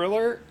type of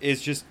thriller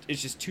is just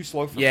too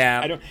slow for me.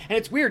 Yeah. And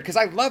it's weird because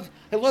I love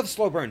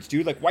slow burns,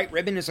 dude. Like White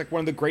Ribbon is like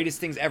one of the greatest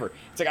things ever.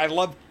 It's like I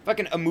love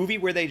fucking a movie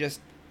where they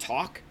just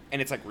talk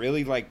and it's like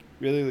really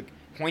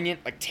poignant.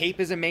 Like Tape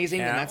is amazing,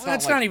 and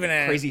that's not even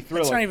a crazy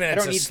thriller. It's not even I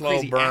don't a need slow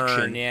crazy burn.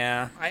 action.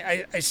 Yeah,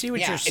 I see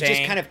what you're It's saying.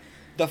 just kind of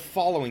the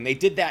following. They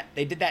did that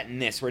in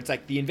this, where it's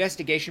like the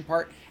investigation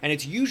part, and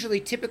it's usually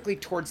typically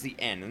towards the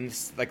end, and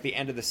this, like the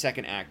end of the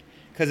second act,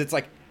 because it's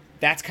like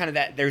that's kind of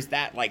that. There's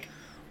that like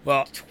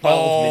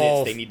 12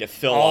 minutes they need to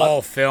fill all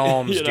up.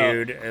 films, You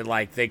know? dude.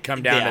 Like they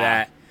come down to Yeah.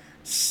 that.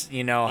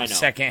 You know,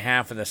 second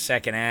half of the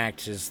second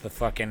act is the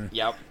fucking.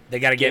 Yep. They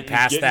got to get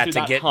past getting that through to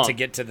that get hump. to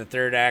get to the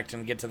third act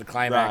and get to the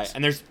climax.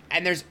 Right,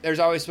 and there's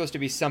always supposed to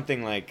be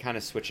something like kind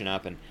of switching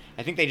up, and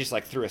I think they just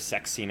like threw a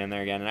sex scene in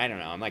there again, and I don't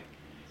know. I'm like,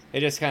 it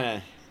just kind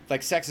of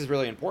like sex is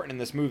really important in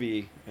this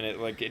movie, and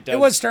it does. It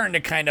was starting to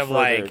kind of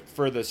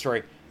further the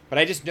story, but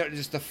I just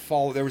noticed the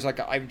fall. There was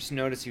like I just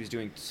noticed he was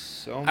doing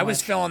so much. I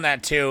was feeling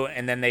that too,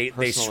 and then they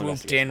personal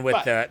swooped in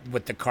with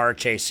the car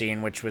chase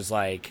scene, which was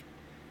like.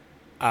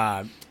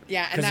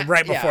 Yeah, because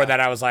right before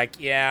that I was like,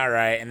 yeah, all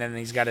right, and then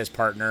he's got his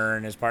partner,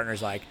 and his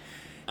partner's like,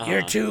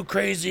 you're too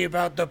crazy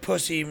about the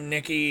pussy,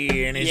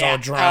 Nikki, and he's all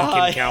drunk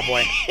and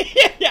cowboy.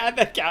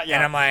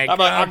 And I'm like,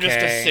 I'm just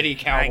a city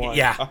cowboy.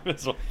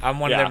 I'm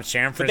one of them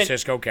San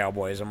Francisco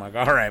cowboys. I'm like,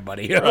 all right,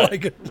 buddy.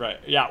 Right.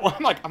 Yeah. Well,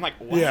 I'm like,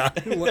 what? Yeah.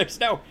 There's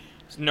no.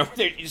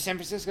 San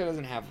Francisco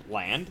doesn't have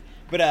land.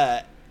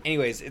 But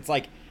anyways, it's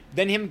like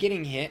then him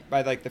getting hit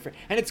by like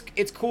and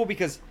it's cool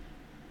because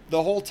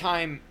the whole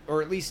time,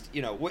 or at least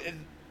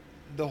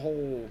the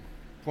whole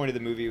point of the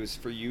movie was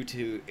for you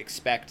to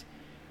expect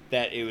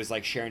that it was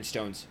like Sharon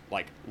Stone's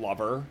like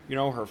lover,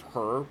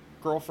 her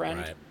girlfriend,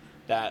 right.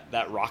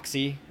 that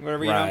Roxy,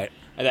 whatever, right.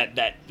 And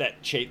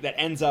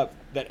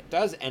that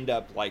does end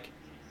up like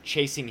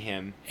chasing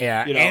him.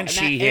 Yeah, and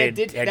she had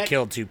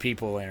killed two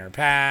people in her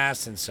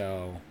past, and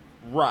so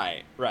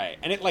right,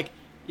 and it like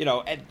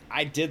and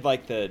I did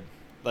like the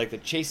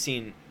chase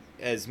scene.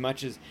 As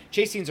much as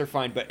chase scenes are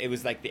fine, but it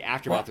was like the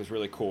aftermath was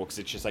really cool because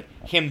it's just like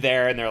him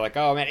there, and they're like,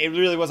 oh man, it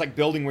really was like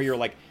building where you're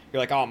like,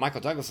 oh,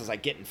 Michael Douglas is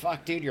like getting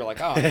fucked, dude. You're like,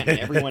 oh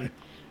man,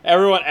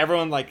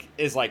 everyone like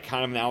is like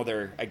kind of now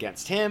they're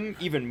against him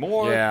even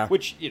more. Yeah.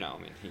 Which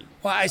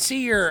I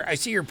see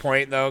your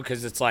point though,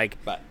 because it's like,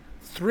 but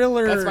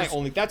thrillers.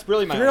 That's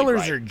really my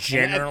thrillers only are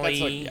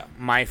generally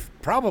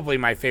probably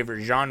my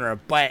favorite genre,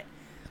 but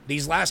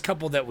these last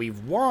couple that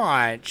we've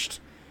watched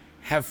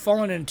have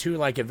fallen into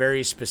like a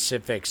very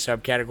specific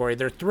subcategory.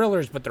 They're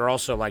thrillers, but they're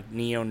also like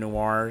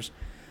neo-noirs,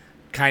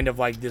 kind of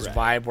like this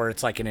vibe where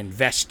it's like an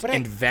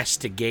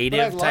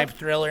investigative type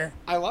thriller.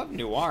 I love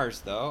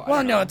noirs though.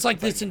 Well, no, it's like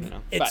this.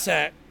 It's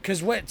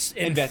because what's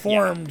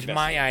informed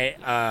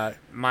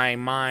my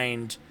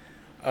mind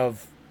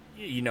of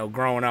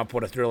growing up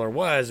what a thriller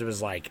was. It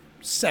was like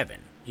Seven.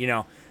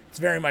 It's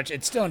very much.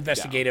 It's still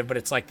investigative, but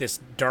it's like this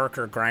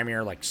darker,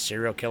 grimier, like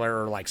serial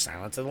killer or like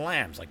Silence of the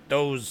Lambs, like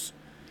those.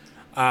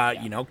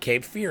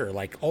 Cape Fear,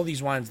 like all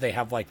these ones, they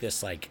have like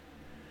this, like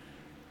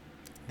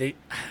I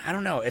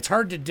don't know. It's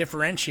hard to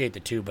differentiate the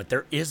two, but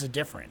there is a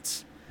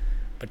difference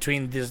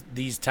between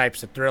these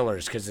types of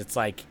thrillers because it's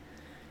like,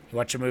 You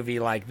watch a movie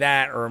like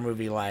that, or a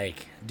movie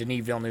like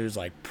Denis Villeneuve's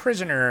like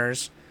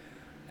Prisoners,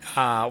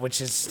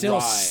 which is still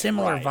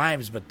similar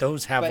vibes, but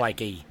those have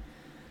like a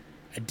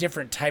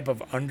different type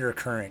of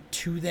undercurrent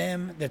to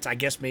them that's, I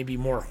guess, maybe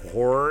more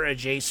horror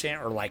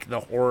adjacent, or like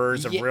the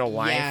horrors of real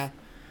life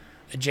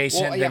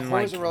adjacent than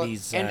like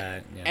these.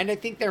 And I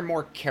think they're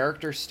more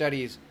character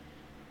studies.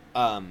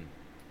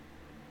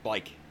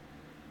 Like,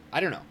 I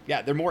don't know.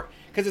 Yeah, they're more,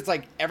 because it's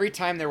like every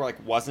time there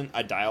wasn't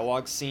a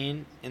dialogue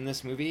scene in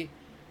this movie,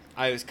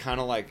 I was kind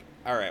of like,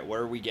 all right,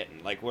 where are we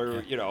getting? Like, when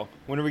are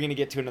we going to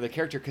get to another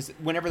character? Because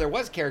whenever there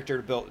was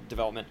character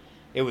development,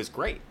 it was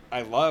great.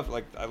 I loved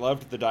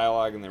the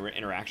dialogue and the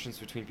interactions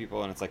between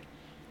people, and it's like,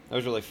 that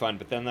was really fun.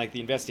 But then like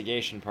the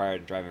investigation prior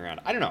to driving around,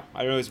 I don't know.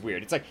 It was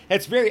weird. It's like,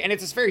 it's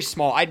very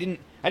small. I didn't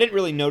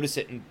really notice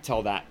it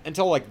until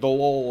like the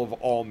lull of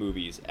all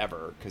movies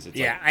ever. Because it's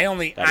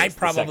I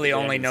probably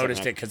only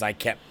noticed it because I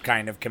kept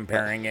kind of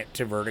comparing it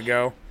to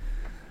Vertigo.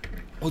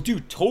 Oh,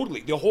 dude,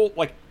 totally. The whole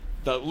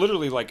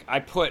I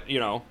put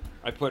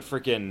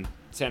freaking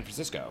San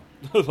Francisco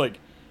like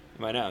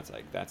in my notes.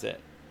 Like, that's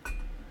it.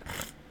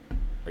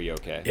 Are you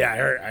okay?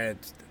 Yeah,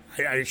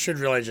 I should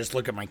really just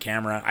look at my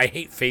camera. I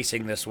hate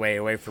facing this way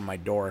away from my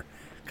door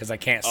because I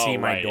can't see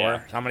my door.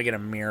 Yeah. So I'm gonna get a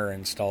mirror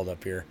installed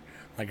up here,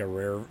 like a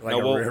rear,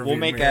 we'll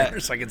make mirror,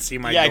 so I can see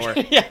my door.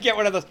 Yeah, get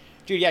one of those,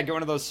 dude. Yeah, get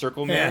one of those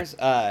circle mirrors.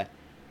 I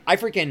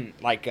freaking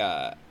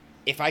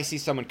if I see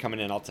someone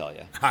coming in, I'll tell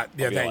you.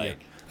 Thank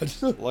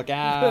you. Look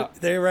out!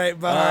 They're right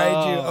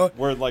behind you. Oh,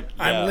 we're like,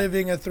 I'm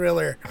living a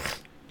thriller.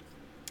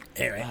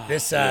 Anyway,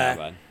 this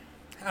I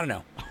don't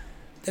know.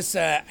 This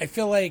I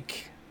feel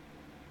like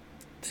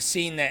the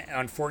scene that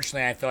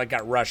unfortunately I feel like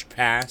got rushed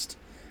past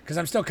because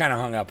I'm still kind of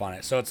hung up on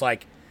it. So it's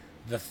like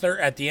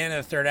at the end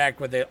of the third act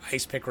with the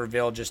ice pick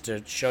reveal just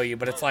to show you,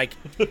 but it's like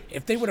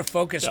if they would have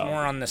focused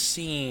more on the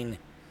scene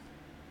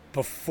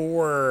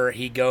before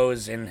he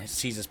goes and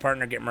sees his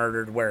partner get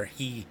murdered, where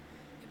he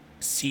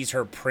sees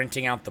her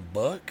printing out the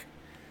book,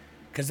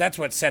 because that's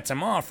what sets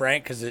him off,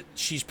 right? Because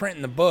she's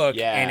printing the book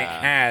and it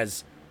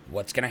has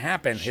what's going to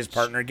happen. His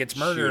partner gets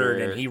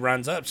murdered and he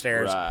runs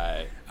upstairs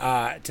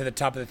to the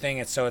top of the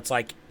thing. And so it's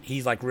like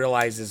he's like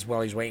realizes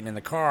while he's waiting in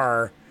the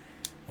car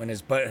when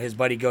his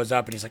buddy goes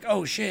up and he's like,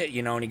 oh shit,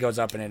 and he goes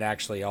up and it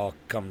actually all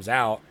comes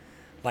out.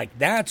 Like,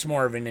 that's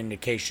more of an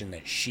indication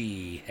that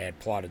she had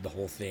plotted the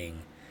whole thing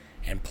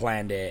and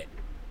planned it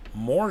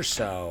more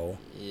so.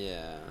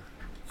 Yeah.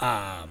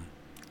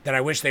 That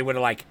I wish they would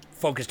have like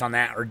focused on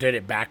that or did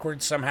it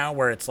backwards somehow,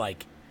 where it's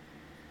like,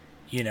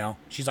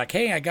 she's like,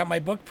 hey, I got my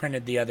book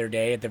printed the other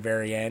day at the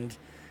very end.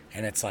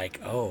 And it's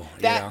like, oh,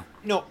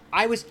 No,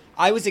 I was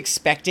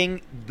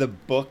expecting the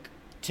book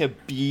to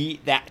be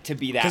that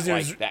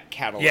that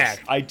catalyst. Yeah.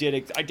 I did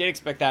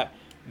expect that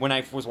when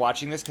I was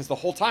watching this, because the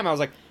whole time I was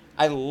like,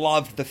 I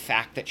loved the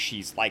fact that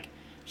she's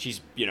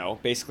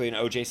basically an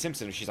O.J.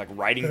 Simpson. She's like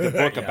writing the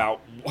book about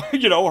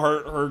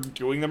her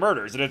doing the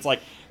murders, and it's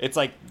like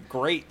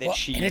great that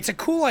she. And it's a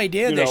cool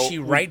idea that she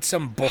writes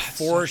them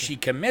before she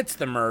commits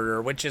the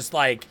murder, which is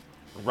like.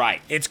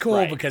 Right. It's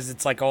cool because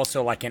it's like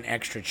also like an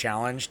extra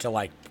challenge to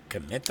like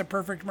commit the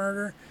perfect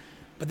murder.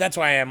 But that's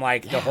why I'm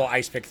like, the whole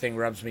ice pick thing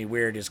rubs me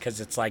weird, is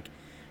because it's like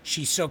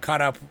she's so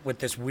caught up with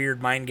this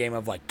weird mind game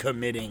of like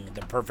committing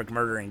the perfect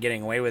murder and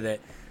getting away with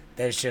it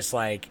that it's just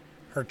like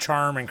her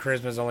charm and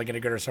charisma is only going to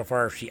get her so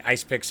far if she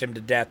ice picks him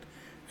to death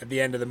at the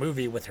end of the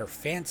movie with her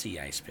fancy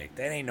ice pick.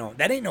 That ain't no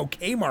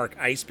Kmark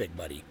ice pick,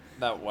 buddy.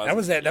 That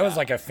was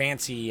like a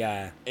fancy.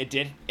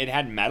 It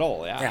had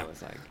metal. Yeah. It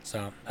was like.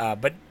 So,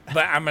 but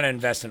I'm gonna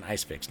invest in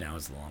ice picks now.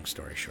 Is the long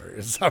story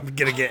short. So I'm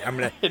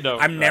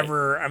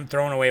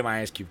throwing away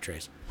my ice cube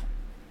trays.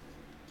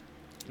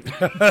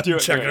 I'll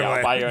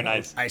buy you a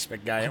nice ice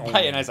pick guy.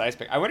 Buy a nice ice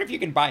pick. I wonder if you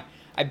can buy.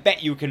 I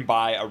bet you can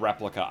buy a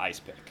replica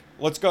ice pick.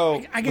 Let's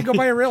go. I could go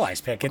buy a real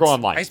ice pick. Go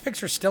online. Ice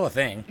picks are still a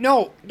thing.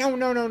 No.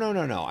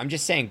 I'm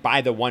just saying,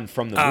 buy the one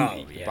from the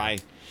movie. Yeah. Buy.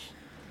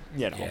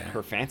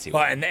 Her fancy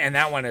one. Well, and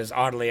that one is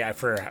oddly,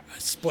 for a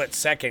split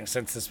second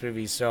since this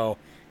movie, so,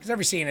 because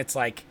every scene, it's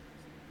like,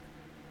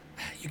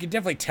 you can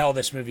definitely tell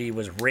this movie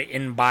was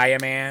written by a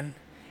man,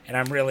 and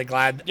I'm really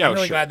glad,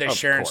 glad that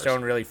Sharon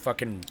Stone really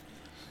fucking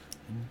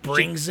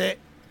brings it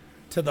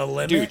to the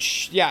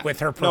limit with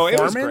her performance. No,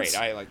 it was great.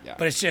 I like that.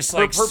 But it's just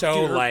like,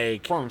 her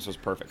performance was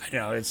perfect. I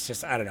know, it's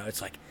just, I don't know,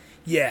 it's like,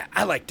 yeah,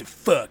 I like to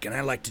fuck, and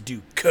I like to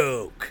do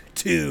coke,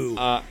 too.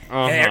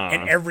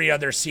 And every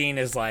other scene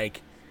is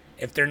like,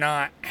 if they're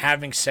not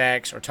having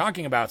sex or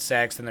talking about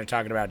sex, then they're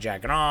talking about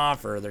jacking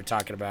off, or they're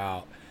talking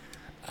about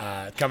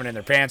coming in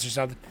their pants or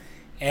something.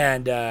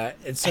 And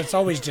it's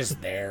always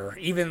just there.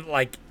 Even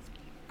like,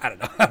 I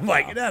don't know. I'm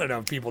like, I don't know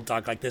if people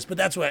talk like this, but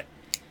that's what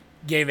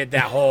gave it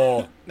that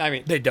whole. I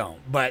mean, they don't,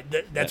 but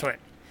that's what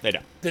they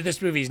don't.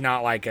 This movie's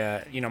not like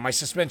a. My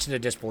suspension of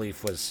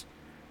disbelief was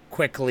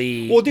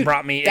quickly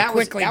brought me. It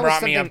quickly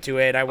brought me up to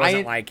it. I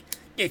wasn't like,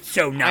 it's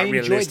so not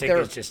realistic.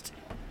 It's just.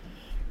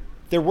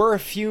 There were a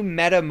few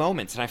meta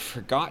moments, and I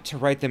forgot to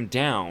write them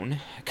down,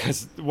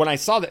 because when I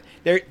saw that,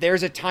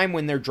 there's a time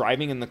when they're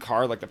driving in the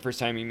car, like the first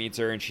time he meets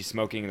her, and she's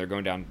smoking, and they're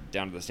going down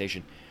to the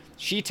station.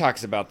 she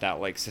talks about that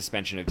like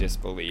suspension of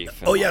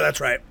disbelief. Oh yeah, that's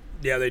right.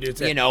 Yeah, they do.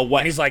 You know what?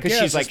 And he's like, because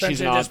yeah, she's like she's an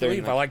suspension of author.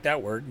 disbelief. I like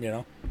that word. You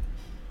know.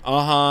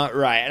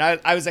 Right. And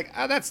I was like,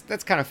 oh, that's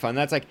kind of fun.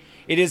 That's like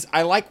it is.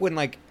 I like when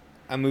like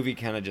a movie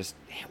kind of just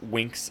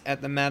winks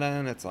at the meta,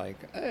 and it's like,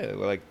 oh,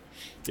 like,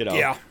 you know,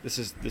 Yeah. this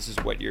is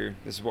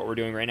what we're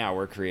doing right now.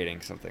 We're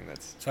creating something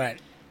that's. That's right.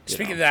 you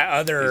Speaking know, of that,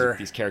 other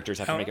these characters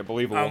have to make it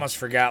believable. I almost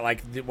forgot.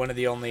 Like one of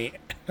the only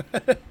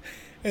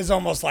is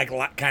almost like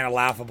kind of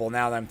laughable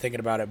now that I'm thinking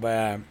about it.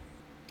 But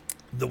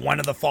the one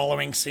of the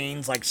following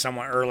scenes, like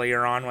somewhat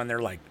earlier on, when they're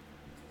like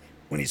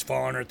when he's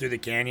following her through the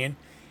canyon,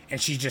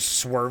 and she's just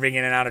swerving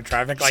in and out of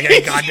traffic like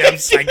a goddamn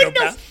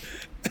psychopath.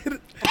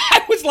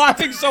 I was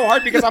laughing so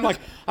hard because I'm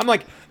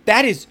like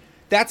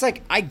that's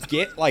like I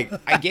get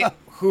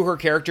who her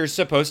character is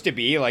supposed to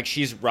be. Like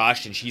she's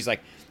rushed and she's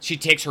like she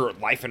takes her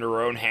life in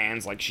her own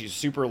hands. Like she's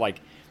super like,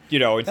 you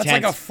know, intense.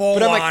 That's like a full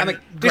but on I'm like,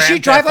 does Grand she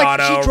drive Theft like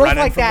Auto she drove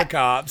running like from that? the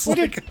cops. Well,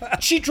 dude,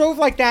 she drove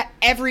like that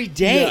every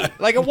day. Yeah.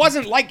 Like it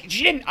wasn't like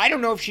she didn't. I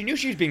don't know if she knew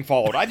she was being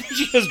followed. I think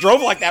she just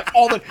drove like that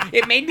all the.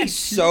 It made me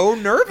so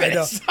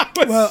nervous.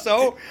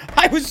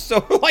 I was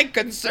so like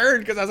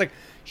concerned because I was like,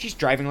 she's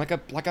driving like a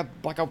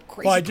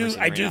crazy. Well, person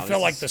I right do now. feel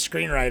like the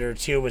screenwriter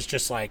too was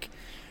just like,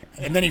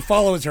 and then he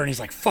follows her and he's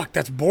like, "Fuck,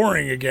 that's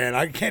boring again.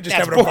 I can't just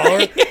That's have her follow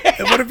her." boring.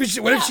 And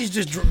what if she's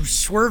just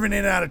swerving in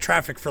and out of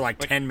traffic for like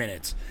 10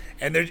 minutes,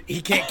 and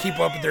he can't keep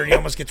up with her, and he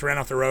almost gets ran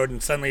off the road,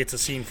 and suddenly it's a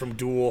scene from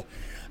Duel.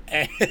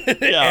 And,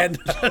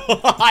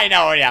 I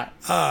know, yeah.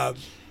 I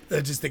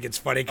just think it's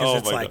funny because Oh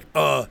it's my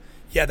like,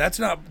 yeah, that's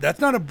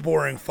not a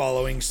boring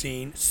following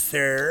scene,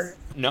 sir.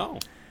 No,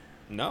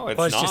 it's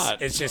Well, it's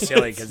not. It's just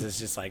silly because it's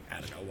just like,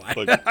 I don't know why.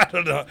 Look. I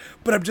don't know.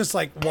 But I'm just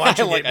like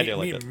watching I it. do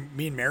like it.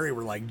 Me and Mary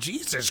were like,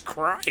 Jesus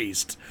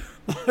Christ.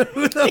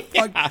 Who the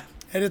fuck?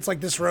 And it's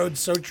like this road's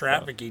so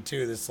trafficky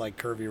too, this like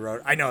curvy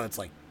road. I know it's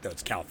like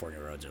those California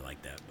roads are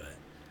like that, but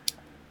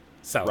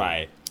so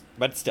Right.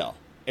 But still,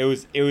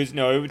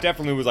 it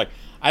definitely was like,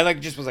 I like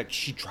just was like,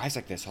 she drives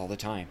like this all the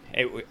time.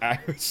 I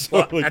was so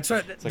Well, like, that's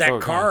what it's like, that oh,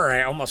 car. God.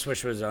 I almost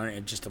wish was on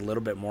it just a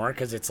little bit more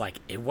because it's like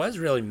it was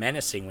really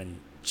menacing when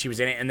she was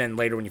in it, and then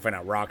later when you find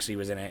out Roxy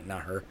was in it,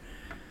 not her.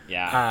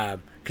 Yeah.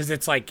 Because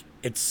it's like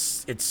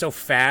it's so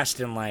fast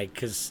and like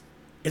because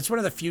it's one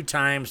of the few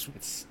times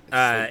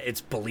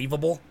it's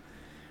believable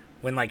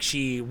when like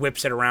she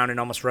whips it around and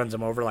almost runs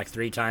him over like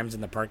 3 times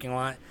in the parking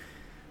lot.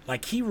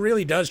 Like he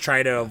really does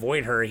try to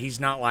avoid her. He's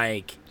not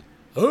like,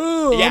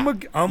 oh, Yeah.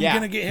 I'm Yeah.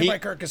 gonna get hit by a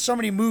car because so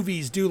many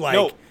movies do like.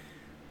 No.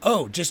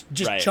 Oh, just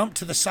Right. jump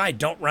to the side.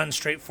 Don't run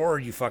straight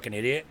forward, you fucking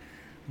idiot.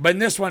 But in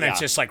this one, it's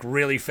Yeah. just like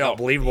really felt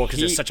No, believable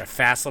because it's he- such a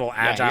fast little he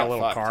agile got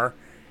little fucked. car,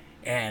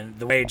 and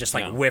the way it just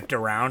like Yeah. whipped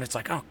around, it's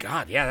like, oh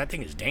god, yeah, that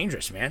thing is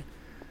dangerous, man.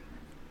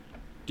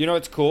 Do you know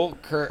what's cool?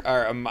 Kurt,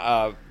 or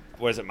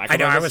what is it, Michael I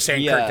know. I Douglas? was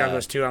saying He, Kirk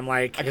Douglas too. I'm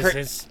like,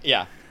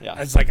 yeah.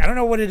 It's like I don't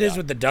know what it is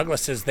with the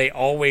Douglases. They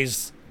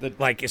always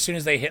like as soon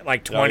as they hit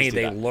like always 20, do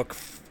they that. look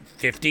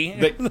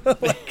 50.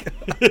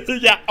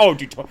 Yeah. Oh,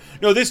 dude.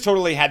 No, this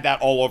totally had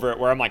that all over it.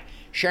 Where I'm like,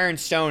 Sharon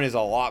Stone is a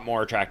lot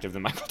more attractive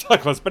than Michael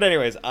Douglas. But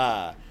anyways,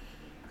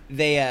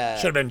 they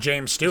Should have been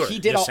James Stewart. He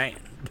did just all- saying.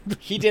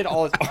 he did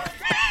all his.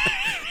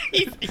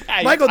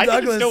 Michael I think he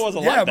Douglas, still was a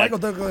lot yeah, better. Michael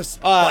Douglas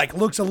like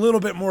looks a little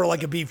bit more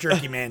like a beef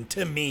jerky man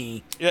to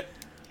me. Yeah.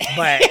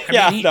 But I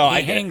Yeah, mean, he no,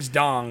 I get it. hangs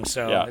dong,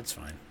 so Yeah. it's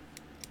fine.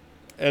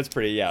 It's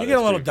pretty. Yeah. You that's get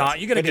a little pretty dong.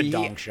 impressive. You get a But good he-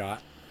 dong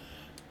shot.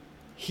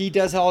 He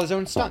does all his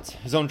own stunts,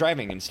 his own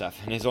driving and stuff,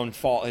 and his own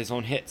his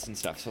own hits and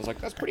stuff. So I was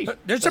like, that's pretty. There's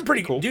that's some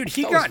pretty cool. dude.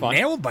 He That was got fun.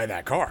 nailed by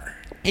that car.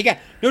 He got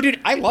no, dude.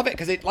 I love it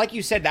because it, like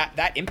you said,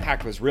 that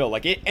impact was real.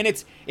 Like it, and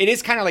it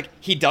is kind of like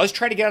he does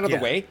try to get out of Yeah.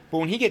 the way, but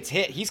when he gets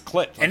hit, he's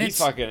clipped. Like, And he's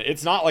it's- fucking.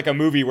 It's not like a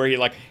movie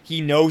where he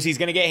knows he's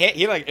gonna get hit.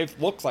 He like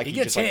it looks like He he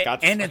gets just like hit,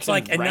 got and it's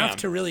like fucking enough rammed.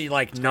 to really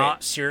like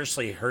not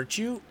seriously hurt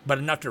you, but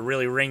enough to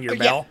really ring your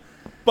Yeah. bell.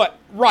 But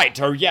right,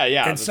 or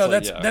yeah. And so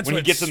like, that's when he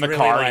what's gets in the really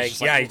car. Like, he's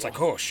just yeah, like, he's like,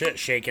 oh shit,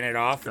 shaking it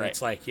off, and Right.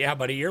 it's like, yeah,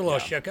 buddy, you're a little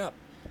shook up.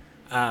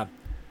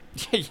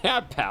 yeah,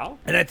 pal.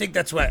 And I think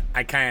that's what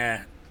I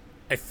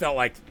felt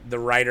like the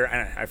writer.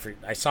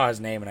 I saw his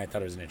name and I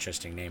thought it was an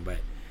interesting name, but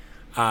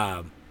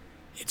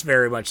it's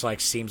very much like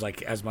seems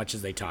like as much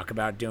as they talk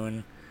about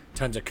doing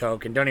tons of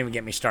coke, and don't even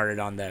get me started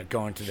on the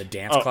going to the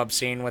dance club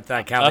scene with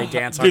like how they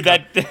dance. Dude,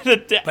 on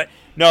but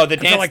no, the I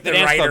dance. feel like the the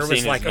dance writer club was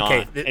scene like, is okay,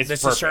 not- this it's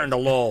is perfect. starting to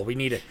lull. We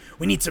need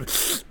some.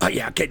 Oh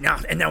yeah, okay, now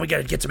we got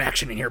to get some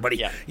action in here, buddy.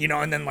 Yeah. You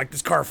know, and then like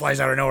this car flies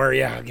out of nowhere.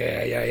 Yeah,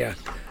 okay, yeah.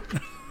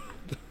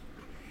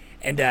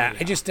 And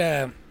I just,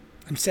 I'm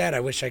sad. I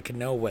wish I could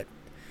know what,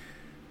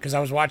 because I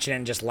was watching it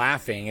and just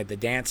laughing at the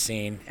dance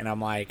scene, and I'm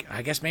like,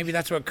 I guess maybe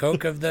that's what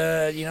coke of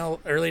the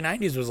early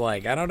 '90s was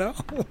like. I don't know,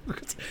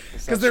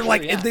 because they're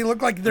like yeah. they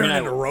look like they're I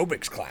in mean, an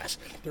aerobics class.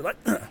 They're like,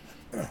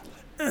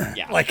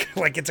 Yeah.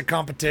 like it's a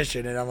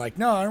competition, and I'm like,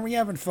 no, aren't we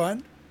having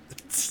fun?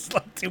 It's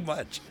like too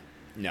much.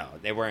 No,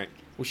 they weren't.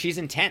 Well, she's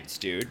intense,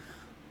 dude.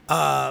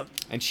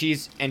 And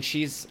she's I've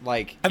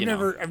you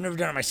know, never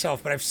done it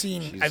myself, but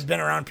I've been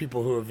around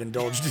people who have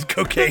indulged in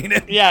cocaine.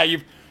 Yeah,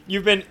 you've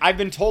I've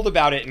been told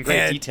about it in great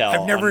And detail.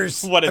 I've never, on what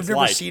it's I've never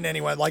like. seen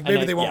anyone like And maybe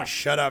then- they won't yeah.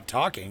 shut up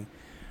talking,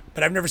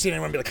 but I've never seen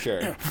anyone be like,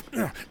 Sure.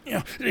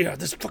 yeah,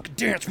 this fucking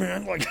dance,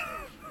 man. Like,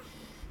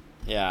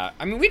 Yeah,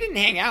 I mean, we didn't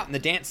hang out in the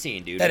dance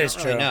scene, dude. that I is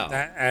don't true. Really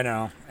know. I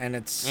know, and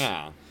it's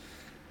Yeah.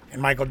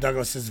 and Michael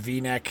Douglas's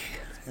V-neck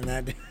and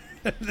that.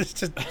 It's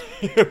just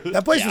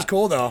that place Yeah. was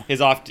cool though. His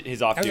off That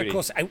was a duty.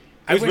 cool. It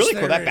was wish really cool.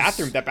 there That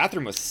was-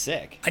 bathroom was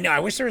sick. I know. I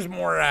wish there was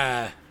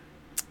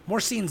more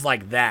scenes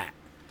like that,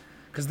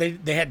 because they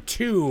had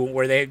two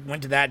where they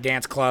went to that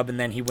dance club and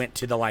then he went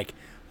to the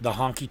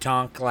honky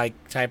tonk like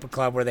type of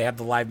club where they have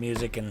the live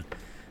music, and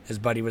his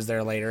buddy was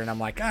there later. And I'm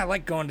like, I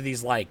like going to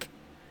these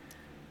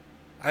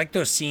I like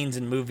those scenes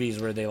in movies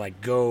where they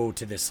like go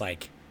to this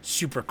like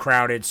super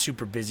crowded,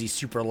 super busy,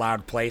 super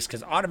loud place,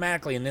 because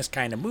automatically in this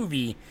kind of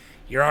movie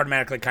you're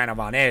automatically kind of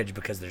on edge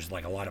because there's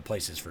like a lot of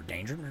places for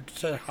danger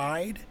to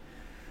hide.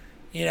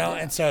 You know,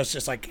 and so it's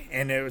just like,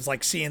 and it was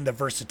like seeing the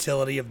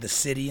versatility of the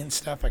city and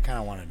stuff. I kind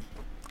of wanted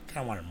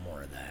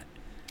more of that.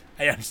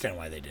 I understand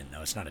why they didn't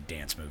though. It's not a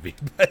dance movie,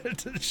 but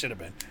it should have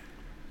been.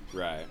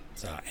 Right.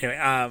 So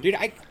anyway, Dude,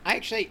 I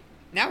actually,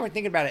 now we're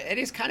thinking about it, it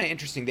is kind of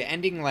interesting. The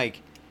ending,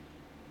 like,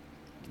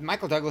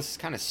 Michael Douglas is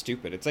kind of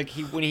stupid. It's like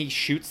when he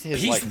shoots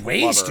his he's like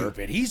way lover,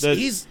 stupid. He's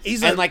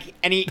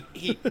and he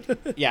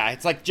yeah,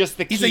 it's like just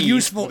the he's a key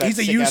useful for that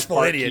sick-ass useful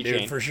Bart idiot, keychain.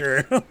 dude, for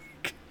sure.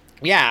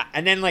 Yeah,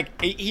 and then like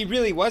he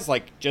really was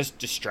like just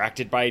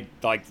distracted by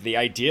like the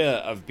idea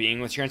of being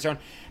with Sharon Stone.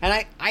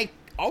 And I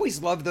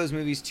always love those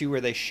movies too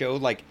where they show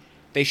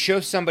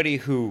somebody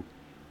who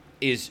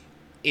is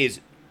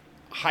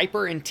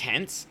hyper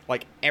intense,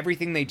 like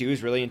everything they do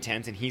is really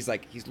intense, and he's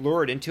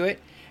lured into it.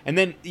 And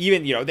then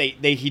even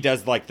he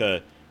does like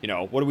the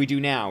what do we do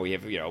now? We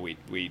have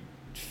we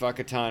fuck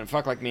a ton,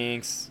 fuck like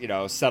minks,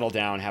 settle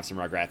down, have some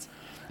Rugrats.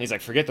 And he's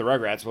like, forget the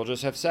Rugrats, we'll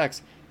just have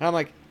sex. And I'm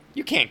like,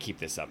 you can't keep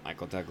this up,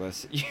 Michael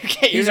Douglas. You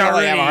can't. He's You're gonna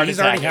already have a heart he's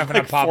attack already at, having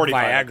like, a pop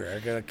 45.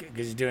 Viagra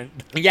because he's doing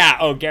Yeah.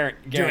 doing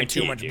Guaranteed,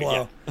 too much dude,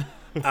 blow.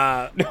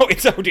 yeah. No,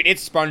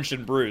 it's sponged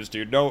and bruised,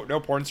 dude. No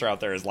porn star out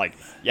there is like,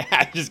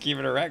 yeah, just keep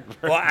it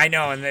erect. Well, I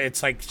know, and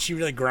it's like she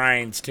really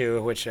grinds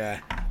too, which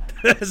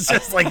it's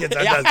just like it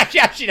does.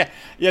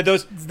 Yeah,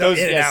 those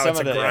In and out, some it's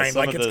of a the grind. some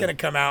Like of it's the- gonna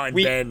come out and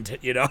we- bend,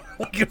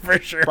 like for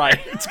sure. Right.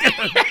 It's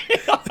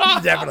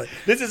gonna, definitely.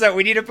 This is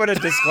we need to put a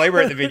disclaimer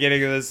at the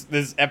beginning of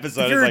this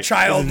episode. If you're It's a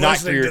like, child this is not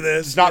listening for your, to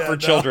this, it's not yeah, for no.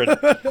 children.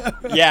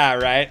 Yeah,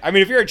 right. I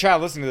mean, if you're a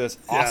child listening to this,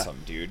 awesome,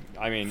 dude.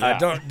 I mean, yeah.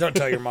 Don't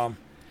tell your mom.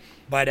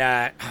 But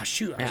oh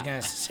shoot, I was Yeah.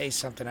 gonna say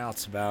something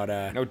else about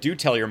No, do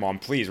tell your mom,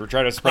 please. We're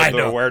trying to I spread the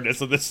know.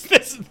 awareness of this.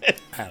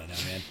 I don't know,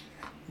 man.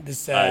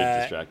 This I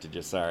distracted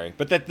you. Sorry,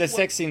 but the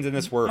sex scenes in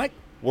this were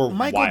Michael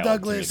wild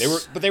Douglas- to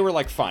me. They were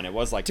like fun. It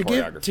was like to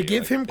choreography.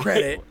 give like, him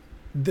credit,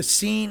 the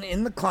scene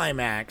in the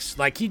climax,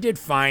 like he did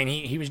fine.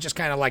 He was just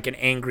kind of like an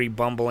angry,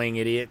 bumbling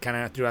idiot kind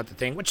of throughout the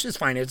thing, which is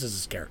fine. It's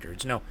his character.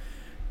 It's no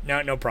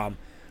problem.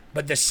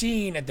 But the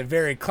scene at the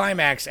very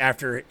climax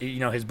after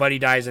his buddy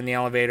dies in the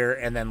elevator,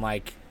 and then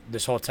like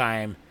this whole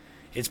time,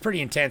 it's pretty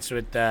intense.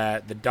 With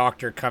the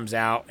doctor comes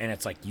out, and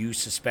it's like you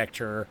suspect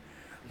her.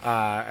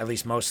 At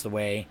least most of the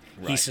way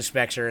he Right.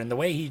 suspects her, and the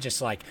way he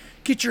just like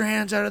get your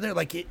hands out of there,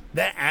 like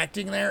that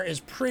acting there is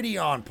pretty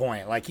on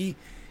point. Like he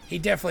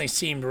definitely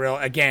seemed real.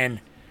 Again,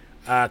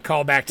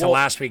 call back to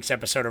last week's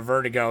episode of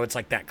Vertigo. It's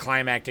like that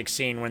climactic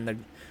scene when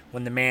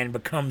the man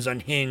becomes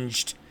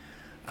unhinged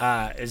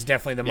is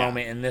definitely the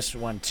moment in this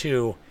one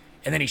too.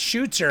 And then he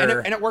shoots her,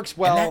 and it works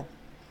well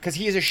because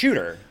he is a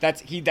shooter.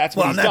 That's what he's that's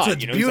done. what's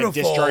He's beautiful. like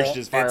discharged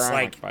his firearm.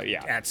 It's like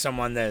yeah. at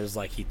someone that is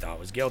like he thought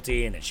was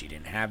guilty, and that she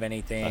didn't have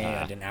anything,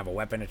 and didn't have a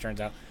weapon. It turns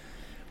out,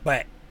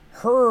 but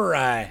her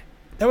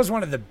that was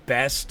one of the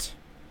best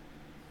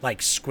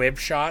like squib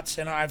shots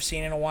I've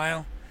seen in a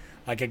while.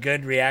 Like a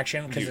good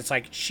reaction, because it's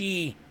like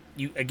you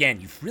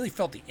really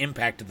felt the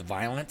impact of the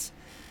violence,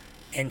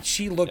 and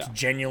she looked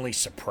genuinely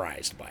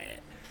surprised by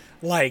it.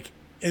 Like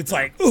it's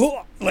like, ooh,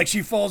 like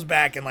she falls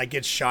back and like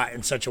gets shot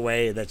in such a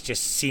way that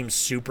just seems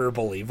super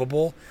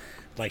believable.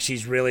 Like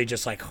she's really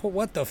just like, oh,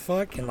 what the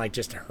fuck, and like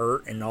just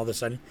hurt, and all of a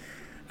sudden,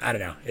 I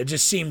don't know, it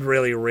just seemed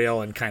really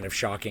real and kind of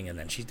shocking, and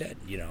then she's dead.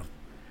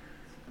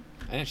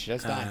 And she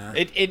does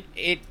die.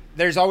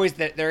 There's always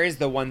there is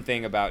the one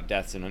thing about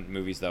deaths in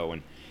movies though,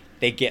 when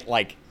they get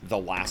like the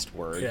last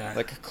word. Yeah.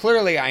 Like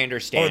clearly I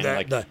understand.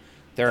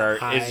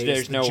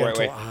 There's no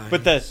way. eyes.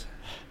 But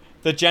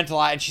the gentle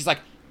eye, and she's like,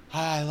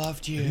 I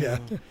loved you. Yeah.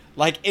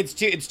 Like it's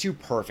too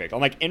perfect.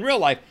 I'm like, in real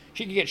life,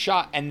 she could get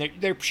shot, and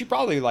she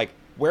probably like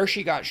where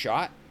she got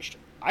shot.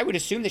 I would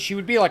assume that she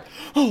would be like,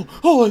 oh,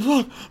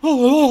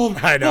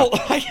 I know.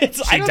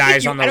 She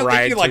dies on the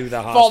ride to the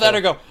fall down hospital.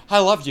 and go, I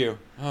loved you.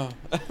 Oh.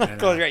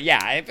 Yeah,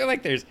 I feel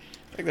like there's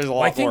a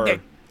lot I think more. that-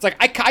 It's like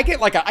I get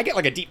like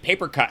a deep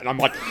paper cut, and I'm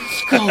like,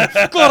 oh,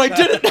 God, I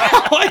did it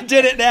now. I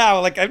did it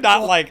now. Like I'm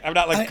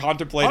not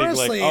contemplating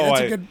honestly, like, oh,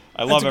 that's a good,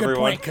 I love that's a good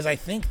everyone. because I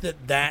think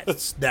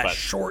that's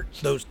But-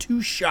 those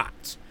two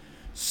shots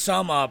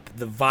sum up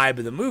the vibe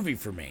of the movie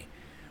for me,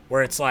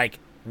 where it's like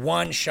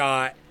one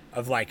shot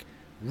of like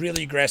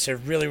really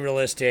aggressive, really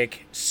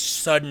realistic,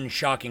 sudden,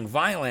 shocking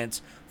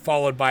violence,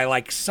 followed by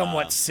like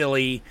somewhat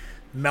silly,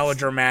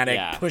 melodramatic,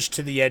 pushed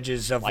to the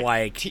edges of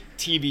like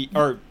TV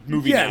or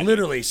movie. Yeah,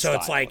 literally. So style.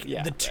 it's like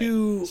Yeah, the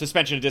two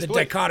suspension of the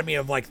disbelief. dichotomy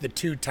of like the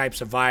two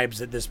types of vibes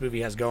that this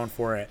movie has going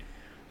for it.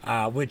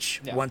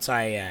 Which once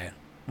I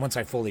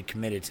fully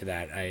committed to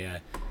that,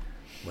 I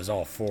was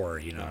all for.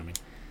 You know what I mean?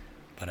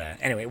 But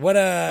anyway, what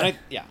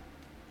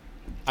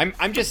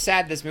I'm just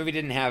sad this movie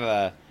didn't have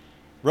a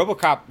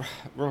RoboCop.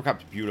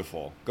 RoboCop's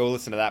beautiful. Go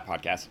listen to that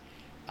podcast.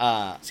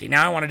 See,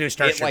 now I want to do a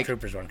Starship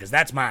Troopers one because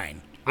that's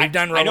mine. We've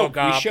done RoboCop. I know,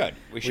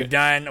 we should. We've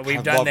done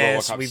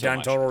this. RoboCop We've so done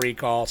much. Total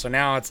Recall. So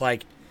now it's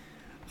like,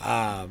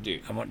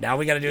 dude. Now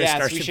we got to do a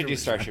Starship we should Troopers.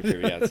 do Starship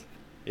Troopers.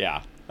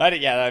 Yeah.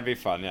 That'd be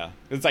fun. Yeah,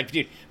 it's like,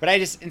 dude. But I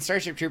just in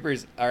Starship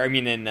Troopers, or I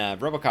mean in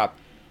RoboCop,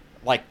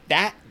 like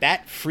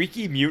that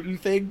freaky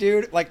mutant thing,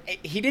 dude.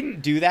 Like he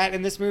didn't do that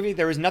in this movie.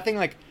 There was nothing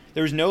like.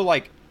 There was no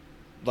like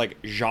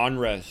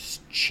genre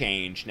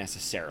change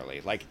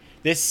necessarily. Like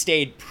this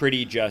stayed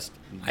pretty just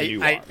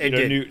noir,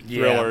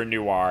 thriller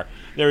noir.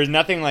 There was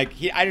nothing like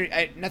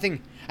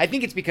nothing. I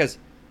think it's because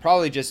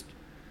probably just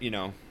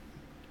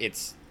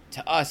it's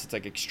to us it's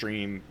like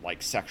extreme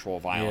like sexual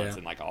violence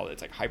and like all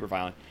it's like hyper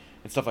violent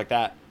and stuff like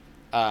that.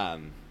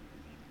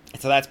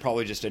 So that's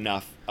probably just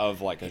enough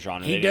of like a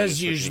genre. He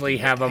does usually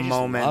have a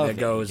moment that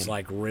goes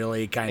like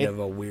really kind of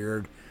a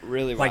weird,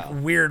 really like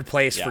wild. Weird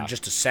place for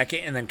just a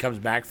second and then comes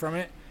back from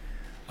it.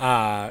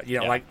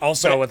 Like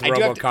also with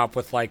RoboCop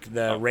with like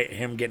the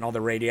him getting all the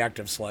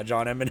radioactive sludge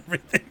on him and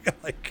everything.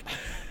 Like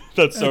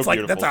that's so like,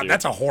 beautiful.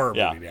 That's a horror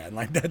movie, man.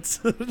 Like that's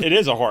it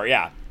is a horror,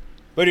 yeah.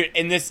 But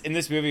in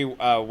this movie,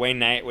 Wayne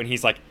Knight when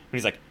he's like,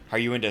 "Are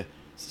you into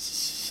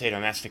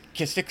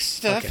sadomasochistic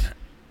stuff?" Okay.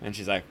 And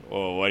she's like,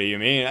 "Oh, what do you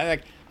mean?"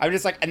 I'm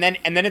just like, and then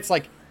it's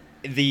like.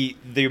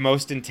 The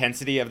most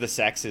intensity of the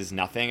sex is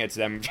nothing. It's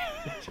them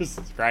just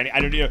grinding. I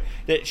don't know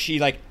that she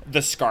like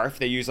the scarf.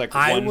 They use like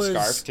one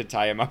scarf to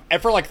tie him up,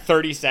 and for like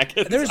 30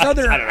 seconds. There's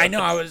other. I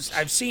know.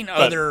 I've seen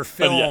other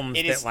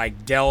films that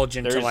like delge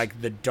into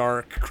like the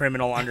dark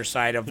criminal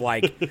underside of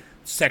like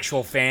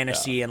sexual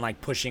fantasy and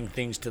like pushing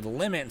things to the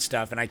limit and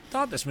stuff. And I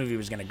thought this movie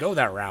was going to go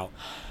that route.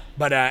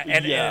 But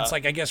and it's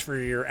like I guess for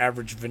your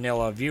average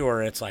vanilla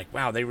viewer, it's like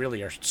wow, they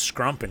really are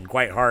scrumping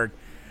quite hard.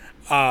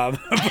 But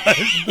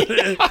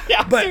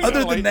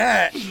other than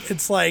that,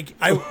 it's like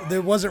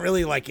there wasn't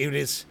really like it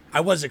is.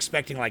 I was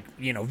expecting like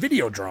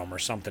Videodrome or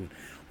something,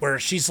 where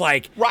she's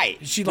like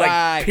she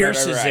like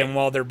pierces him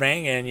while they're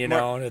banging,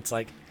 and it's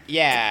like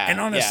and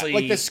honestly,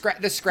 like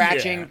the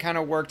scratching kind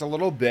of worked a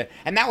little bit,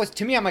 and that was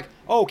to me. I'm like,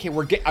 oh, okay,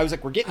 we're getting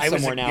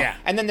somewhere now,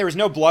 and then there was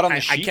no blood on the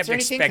sheets or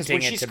anything because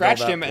when she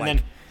scratched him, and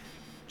then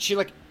she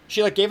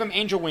gave him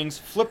angel wings,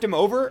 flipped him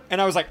over,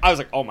 and I was like,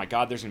 oh my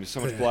god, there's gonna be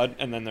so much blood,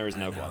 and then there was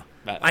no blood.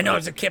 I know.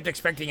 I kept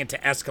expecting it to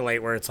escalate,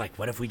 where it's like,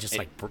 what if we just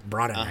like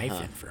brought a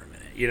knife in for a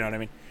minute? You know what I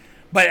mean?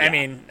 But I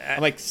mean,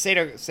 like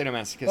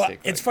sadomasochistic. Well,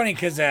 it's funny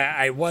because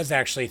I was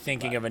actually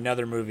thinking of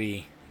another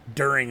movie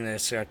during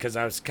this because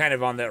I was kind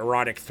of on the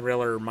erotic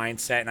thriller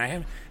mindset, and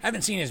I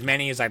haven't seen as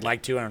many as I'd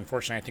like to, and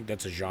unfortunately, I think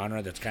that's a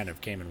genre that's kind of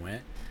came and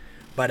went.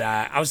 But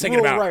I was thinking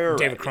about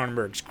David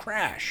Cronenberg's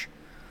Crash.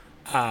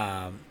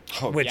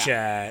 Which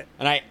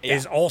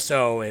is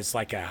also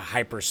like a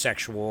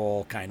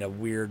hypersexual kind of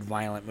weird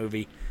violent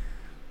movie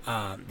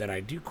that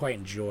I do quite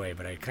enjoy,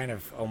 but I kind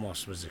of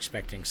almost was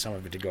expecting some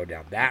of it to go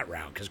down that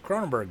route because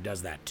Cronenberg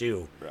does that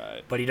too,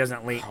 right? But he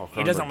doesn't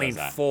lean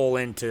full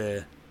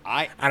into.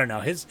 I don't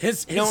know his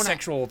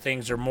sexual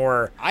things are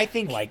more. I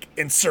think like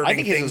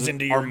inserting things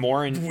into your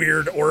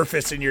weird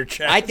orifice in your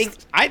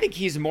chest. I think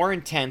he's more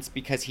intense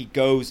because he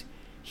goes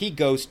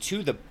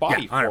to the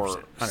body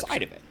horror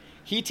side of it.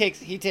 He takes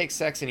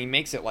sex and he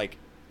makes it like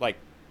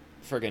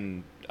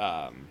friggin'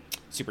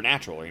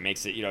 supernatural, or he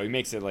makes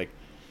it like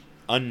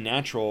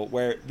unnatural.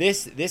 Where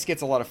this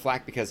gets a lot of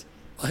flack because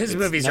his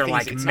movies are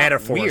like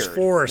metaphors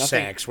for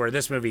sex, where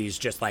this movie is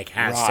just like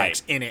has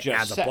sex in it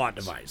as a plot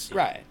device.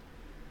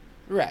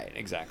 Right,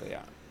 exactly,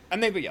 yeah.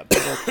 And they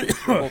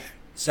both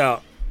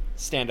so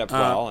stand up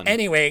well. And,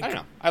 anyway, I don't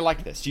know. I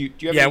like this. Do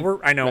you have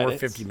we're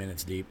 50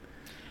 minutes deep.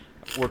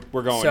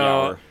 We're going.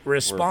 So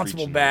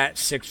Responsible Bat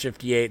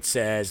 658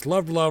 says,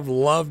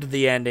 loved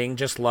the ending.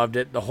 Just loved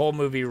it. The whole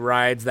movie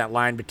rides that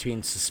line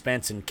between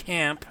suspense and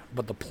camp,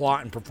 but the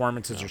plot and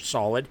performances are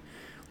solid.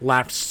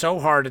 Laughed so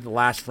hard at the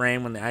last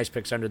frame when the ice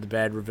picks under the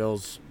bed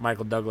reveals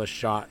Michael Douglas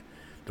shot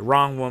the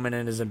wrong woman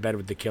and is in bed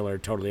with the killer,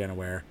 totally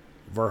unaware.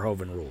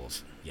 Verhoeven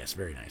rules. Yes,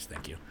 very nice.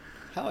 Thank you.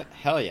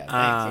 Hell yeah!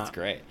 Thanks. That's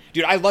great,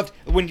 dude. I loved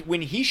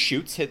when he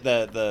shoots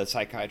the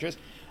psychiatrist.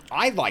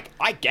 I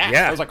gasped.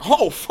 Yeah. I was like,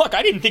 oh, fuck,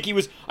 I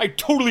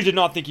totally did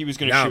not think he was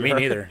going to shoot her. No, me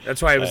neither.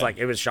 That's why it was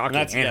it was shocking,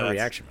 and her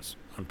reaction was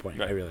on point.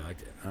 Right. I really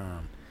liked it.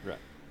 Right.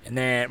 And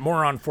then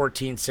Moron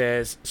 14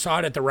 says, saw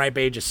it at the ripe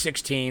age of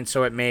 16,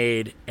 so it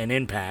made an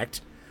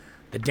impact.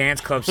 The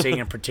dance club scene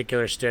in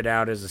particular stood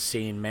out as a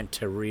scene meant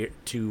to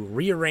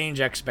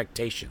rearrange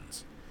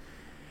expectations.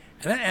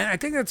 And I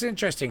think that's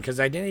interesting, because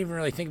I didn't even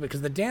really think of it,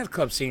 because the dance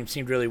club scene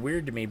seemed really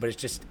weird to me, but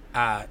it's just,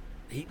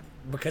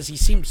 because he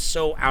seemed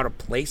so out of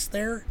place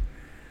there.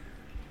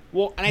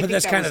 Well, and I think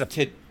that's that kind was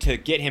of to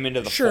get him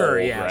into the Sure,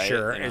 fold, yeah, right?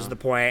 sure, You is know? the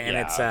point. And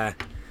it's,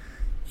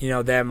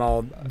 them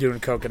all doing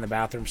coke in the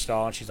bathroom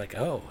stall, and she's like,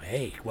 oh,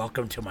 hey,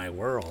 welcome to my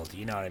world.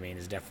 You know what I mean?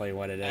 Is definitely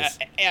what it is.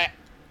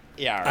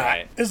 Yeah,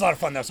 right. It was a lot of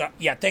fun, though. So,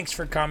 yeah, thanks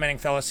for commenting,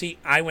 fellas. See,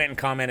 I went and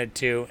commented,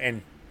 too,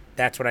 and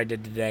that's what I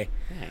did today.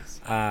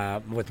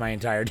 Nice. With my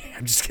entire day.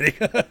 I'm just kidding.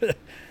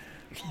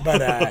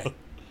 But,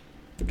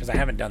 because I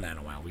haven't done that in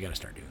a while. We got to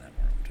start doing that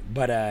more.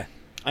 But,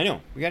 I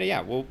know. We gotta.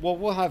 Yeah.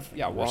 We'll have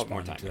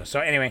more time. So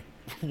anyway,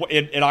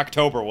 in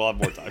October we'll have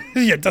more time.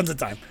 yeah, tons of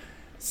time.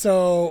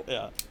 So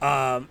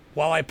Yeah.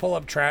 While I pull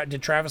up,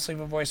 did Travis leave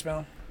a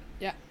voicemail?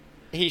 Yeah.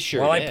 He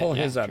sure. While did. I pull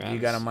yeah, his up, Travis. you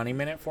got a money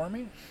minute for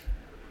me?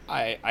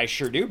 I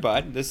sure do,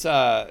 bud. This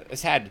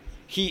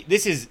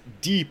is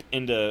deep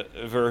into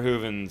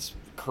Verhoeven's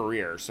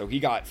career, so he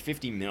got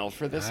 50 mil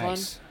for this one,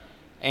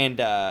 and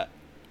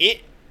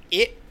it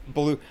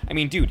blew. I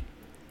mean, dude.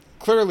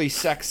 Clearly,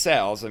 sex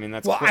sells. I mean,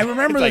 that's well. clear. I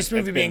remember It's this like,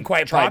 movie it's being been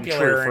quite tried and true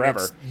popular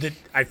forever.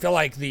 I feel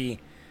like the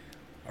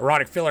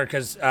erotic filler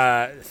because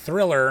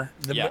Thriller,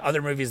 the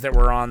other movies that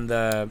were on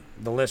the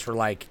list were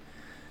like,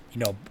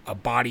 a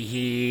Body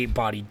Heat,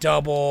 Body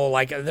Double.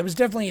 Like there was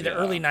definitely the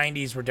early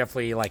 '90s were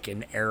definitely like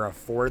an era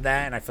for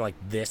that, and I feel like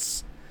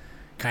this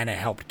kind of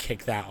helped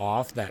kick that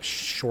off. That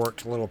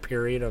short little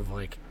period of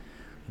like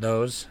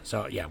those.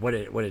 So yeah, what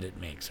did it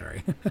make?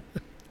 Sorry,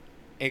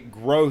 it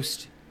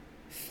grossed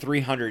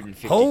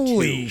 352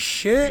 Holy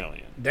shit!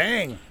 million.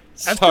 Dang,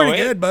 that's So pretty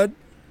good, bud.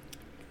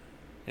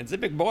 It's a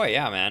big boy,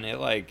 yeah, man. It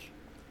Yeah,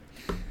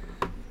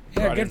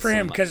 brought in good for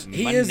him some because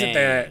he is at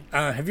the.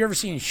 money. Have you ever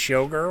seen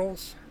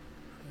Showgirls?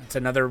 It's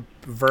another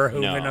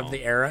Verhoeven No. of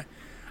the era.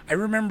 I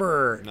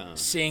remember No.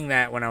 seeing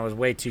that when I was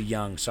way too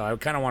young, so I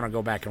kind of want to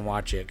go back and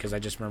watch it because I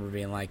just remember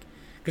being like,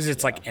 because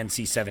it's like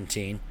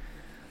NC-17,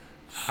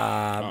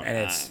 and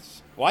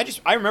it's. Well,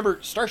 I remember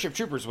Starship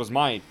Troopers was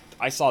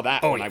I saw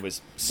that when I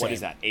was what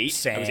is that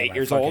 8? I was 8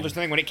 years old or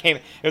something when it came.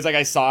 It was like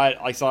I saw it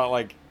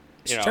like.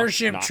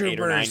 Starship not Troopers 8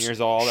 or 9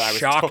 years old. I was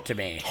shocked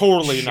me.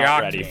 Totally not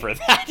Shocked ready me. for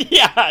that.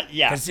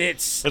 yeah. Because it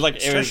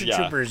was, Starship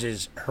Troopers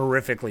is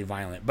horrifically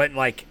violent, but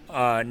like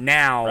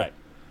now. Right.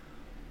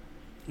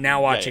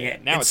 Now watching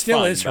it, Now it it's still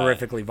fun, is but-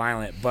 horrifically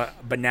violent, but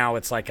now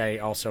it's like I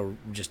also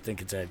just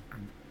think it's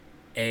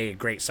a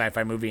great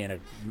sci-fi movie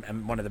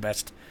and one of the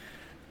best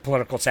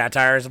political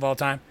satires of all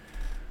time.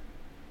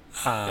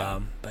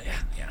 But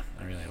yeah,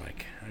 I really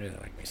like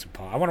me some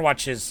Paul. I want to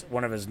watch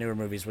one of his newer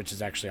movies, which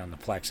is actually on the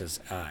Plex, is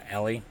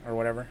Ellie or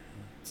whatever.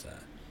 It's,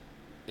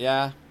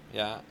 Yeah.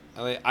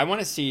 I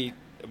want to see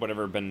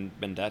whatever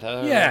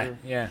Vendetta. or yeah, whatever.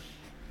 yeah.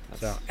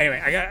 So anyway,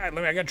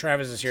 I got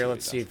Travis's here.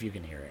 Let's see if you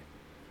can hear it.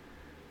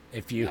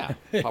 If you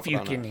if pop it you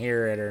on can up.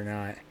 hear it or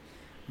not.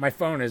 My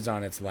phone is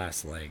on its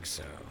last leg,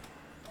 so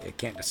it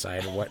can't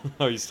decide what.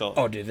 Oh, you still?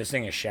 Oh, dude, this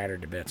thing is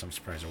shattered to bits. I'm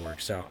surprised it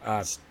works. So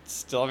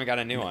Still haven't got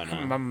a new one. Huh?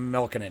 I'm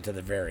milking it to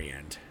the very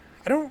end.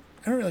 I don't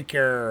really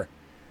care.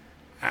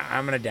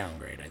 I'm gonna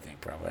downgrade. I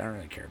think probably. I don't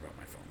really care about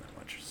my phone that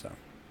much. So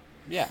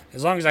Yeah.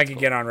 as long as I can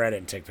get on Reddit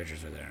and take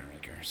pictures with it, I don't really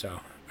care. So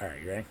all right,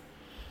 you ready?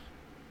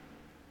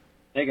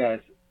 Hey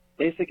guys,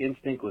 Basic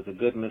Instinct was a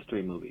good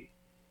mystery movie.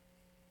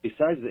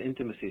 Besides the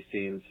intimacy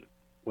scenes,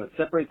 what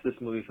separates this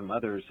movie from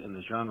others in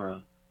the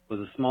genre was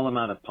a small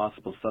amount of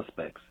possible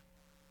suspects.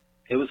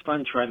 It was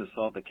fun trying to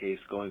solve the case,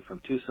 going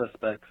from 2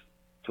 suspects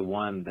to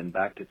 1, then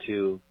back to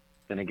 2,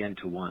 then again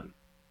to 1.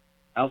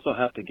 I also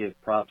have to give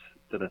props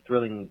to the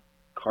thrilling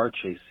car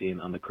chase scene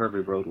on the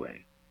curvy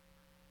roadway.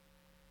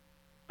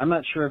 I'm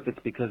not sure if it's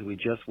because we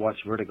just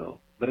watched Vertigo,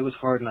 but it was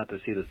hard not to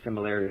see the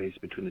similarities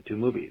between the two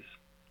movies.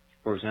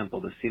 For example,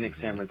 the scenic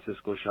San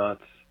Francisco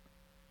shots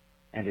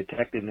and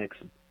Detective Nick's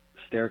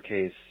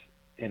staircase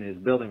in his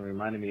building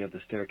reminded me of the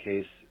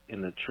staircase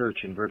in the church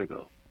in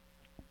Vertigo.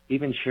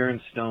 Even Sharon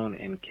Stone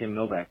and Kim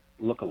Novak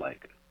look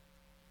alike.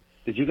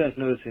 Did you guys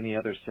notice any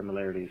other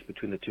similarities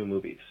between the two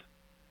movies?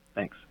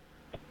 Thanks.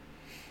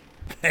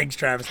 Thanks,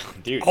 Travis.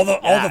 Dude, all the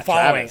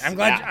following. Travis,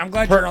 I'm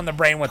glad you're on the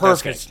brain with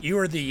us Perfect. because you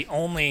are the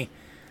only,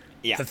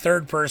 Yeah. the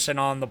third person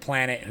on the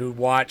planet who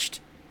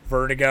watched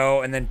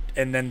Vertigo and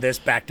then this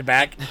back to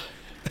back.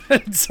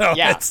 So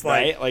Yeah, it's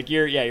like right. Like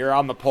you're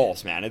on the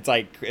pulse, man. It's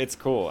like it's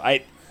cool.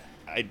 I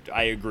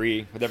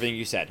agree with everything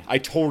you said. I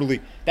totally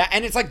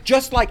and it's like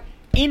just like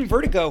in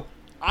Vertigo,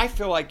 I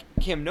feel like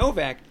Kim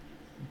Novak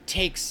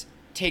takes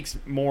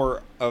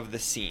more of the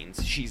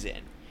scenes she's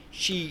in.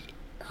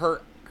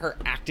 Her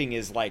acting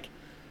is like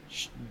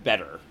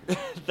better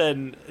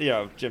than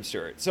Jim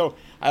Stewart. So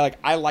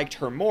I liked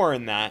her more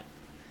in that.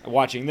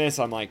 Watching this,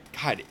 I'm like,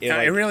 God, it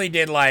really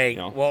did like.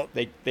 Well,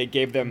 they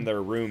gave them their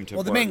room to.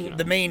 Well, the work,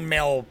 the main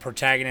male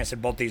protagonists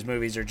in both these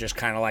movies are just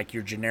kind of like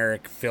your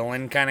generic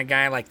villain kind of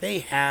guy. Like they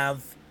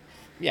have,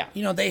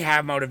 they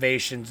have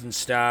motivations and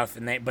stuff,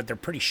 but they're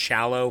pretty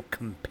shallow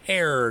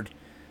compared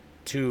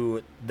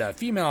to the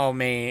female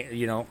main,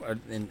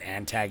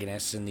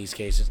 antagonists in these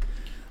cases,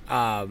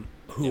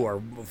 who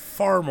are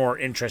far more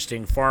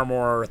interesting, far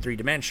more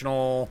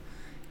 3-dimensional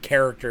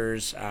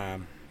characters.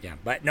 Yeah,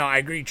 but no, I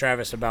agree,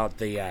 Travis, about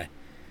the,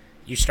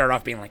 you start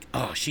off being like,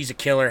 oh, she's a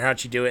killer.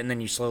 How'd she do it? And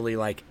then you slowly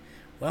like,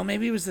 well,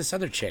 maybe it was this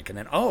other chick. And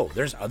then, oh,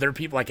 there's other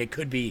people. Like, it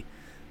could be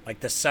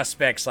like the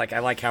suspects. Like, I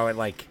like how it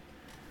like,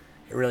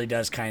 it really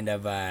does kind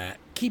of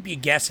keep you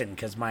guessing,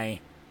 because my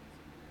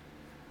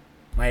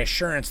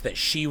assurance that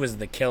she was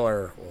the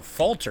killer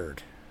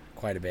faltered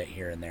quite a bit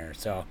here and there.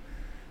 So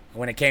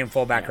when it came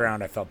full back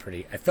around, I felt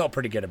pretty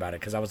good about it,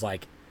 because I was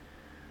like,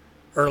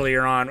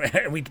 earlier on,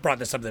 we brought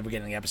this up at the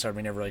beginning of the episode.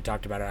 We never really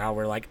talked about it. How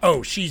we're like,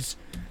 oh, she's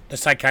the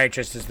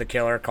psychiatrist is the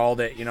killer.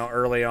 Called it,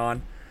 early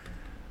on.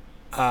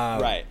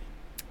 Right.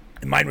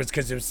 Mine was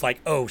because it was like,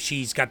 oh,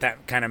 she's got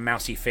that kind of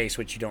mousy face,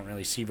 which you don't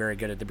really see very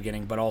good at the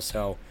beginning. But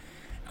also,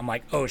 I'm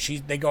like, oh,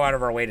 they go out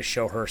of our way to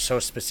show her so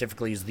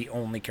specifically as the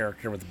only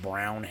character with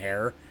brown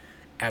hair,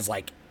 as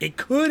like it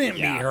couldn't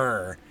be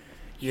her.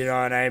 You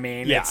know what I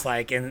mean? Yeah. It's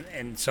like,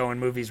 and so in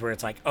movies where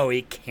it's like, oh,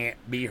 it can't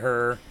be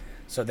her,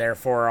 so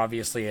therefore,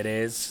 obviously, it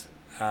is.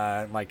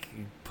 Like,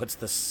 puts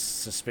the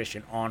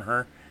suspicion on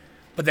her.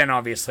 But then,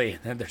 obviously,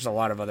 there's a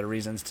lot of other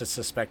reasons to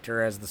suspect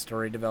her as the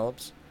story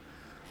develops.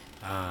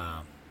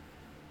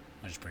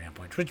 Which is pretty on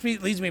point. Which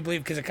leads me to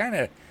believe, because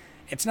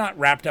it's not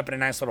wrapped up in a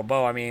nice little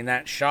bow. I mean,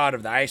 that shot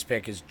of the ice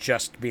pick is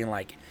just being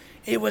like,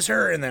 it was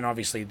her, and then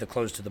obviously the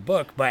close to the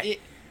book. But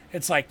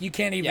it's like, you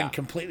can't even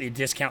completely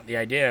discount the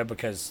idea,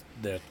 because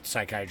the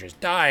psychiatrist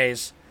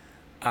dies,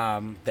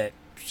 that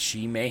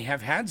she may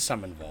have had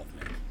some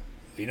involvement.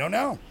 We don't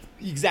know.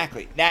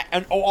 Exactly. That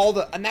and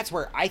and that's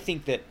where I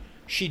think that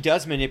she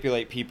does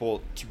manipulate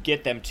people to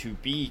get them to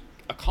be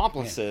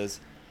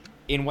accomplices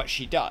in what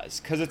she does.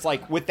 Because it's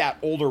like with that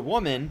older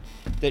woman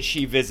that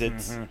she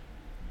visits,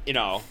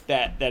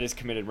 that has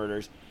committed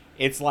murders.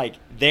 It's like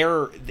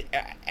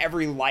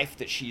every life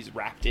that she's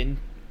wrapped in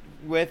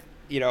with,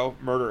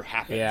 murder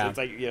happens. Yeah. It's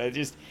like,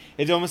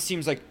 it almost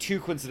seems like too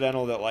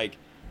coincidental that like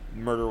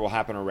murder will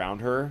happen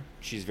around her.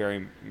 She's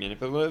very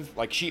manipulative.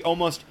 Like it's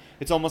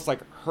almost like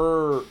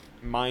her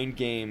mind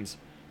games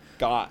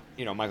got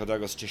Michael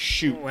Douglas to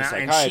shoot the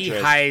psychiatrist.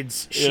 And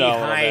she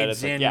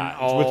hides in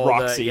all with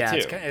Roxy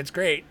too. It's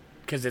great,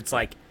 because it's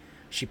like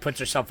she puts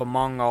herself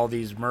among all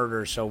these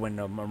murders. So when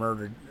a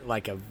murder,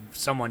 like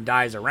someone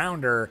dies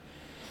around her,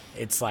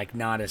 it's like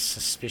not as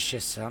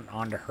suspicious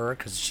onto her,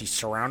 because she's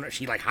surrounded.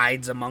 She like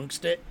hides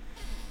amongst it.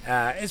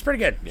 It's pretty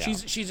good. Yeah.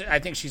 I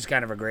think she's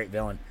kind of a great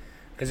villain,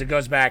 because it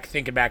goes back,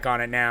 thinking back on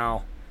it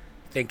now,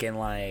 thinking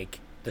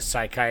like the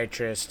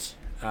psychiatrist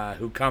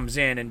who comes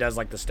in and does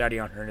like the study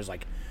on her and is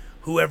like,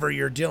 whoever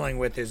you're dealing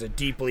with is a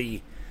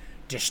deeply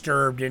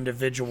disturbed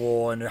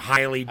individual and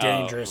highly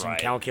dangerous and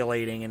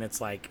calculating. And it's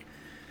like,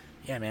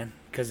 yeah, man,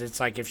 because it's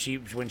like if you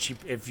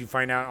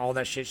find out all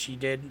that shit she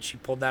did and she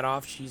pulled that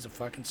off, she's a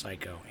fucking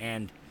psycho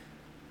and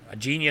a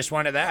genius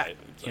one at that.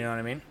 You know what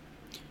I mean?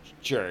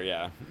 Sure,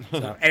 yeah.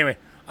 So anyway,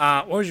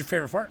 what was your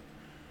favorite part?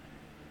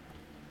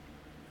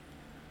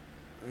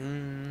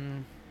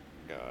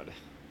 God,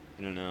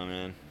 I don't know,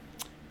 man.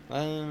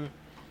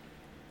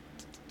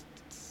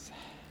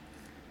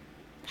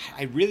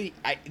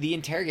 The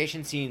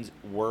interrogation scenes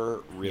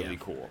were really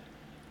cool.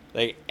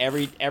 Like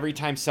every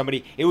time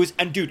somebody, it was,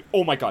 and dude,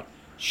 oh my God,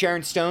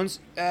 Sharon Stone's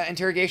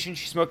interrogation.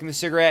 She's smoking the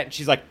cigarette, and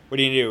she's like, "What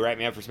do you do? Write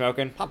me up for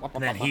smoking?"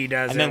 And then he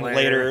does, and then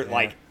later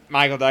like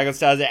Michael Douglas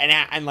does it,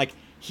 and like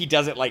he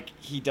does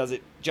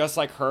it just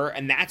like her,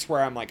 and that's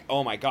where I'm like,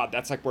 oh my God,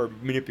 that's like where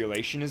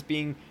manipulation is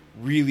being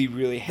really,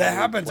 really heavily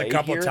that happens a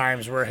couple here.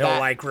 times where he'll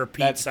like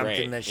repeat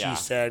something that she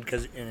said,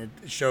 because it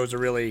shows a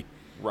really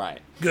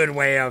good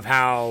way of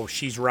how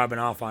she's rubbing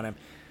off on him.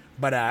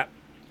 But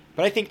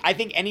I think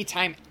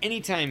anytime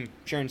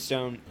Sharon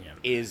Stone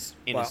is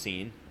in a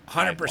scene,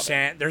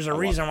 100%. There's a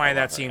reason why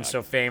that scene's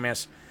so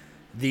famous.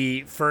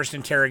 The first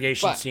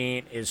interrogation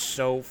scene is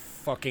so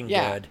fucking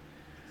good.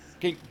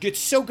 It's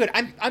so good.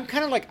 I'm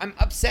kind of like, I'm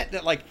upset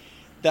that like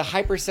the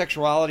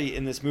hypersexuality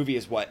in this movie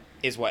is what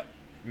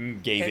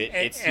gave it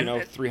its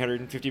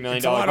 $350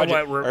 million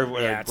budget or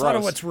whatever. It's a lot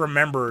of what's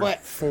remembered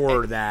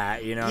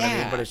that, you know what I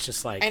mean? But it's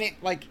just like, and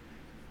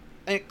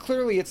it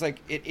clearly it's like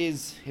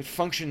it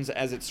functions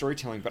as its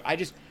storytelling. But I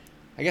guess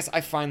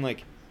I find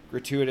like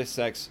gratuitous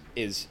sex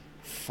is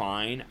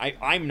fine.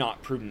 I'm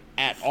not prudent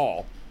at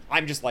all.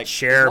 I'm just like,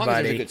 as long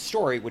as there's a good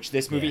story, which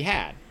this movie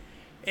had.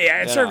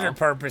 Yeah, it served a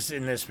purpose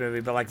in this movie,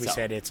 but like we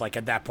said, it's like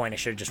at that point it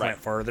should have just went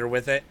further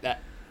with it.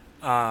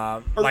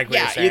 Like we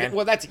were saying.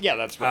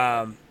 That's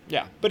right.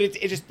 Yeah, but it's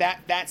just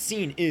that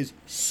scene is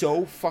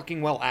so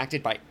fucking well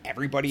acted by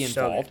everybody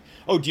involved.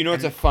 Do you know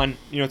it's a fun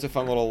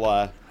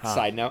little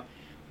side note?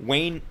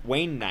 Wayne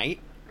Knight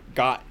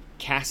got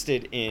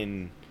casted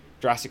in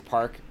Jurassic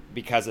Park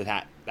because of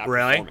that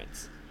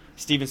performance.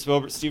 Steven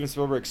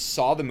Spielberg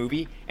saw the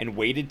movie and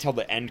waited till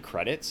the end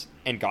credits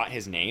and got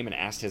his name and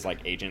asked his like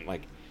agent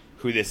like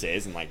who this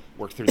is and like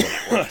worked through the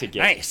network to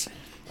get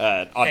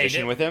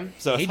audition with him.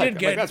 So he did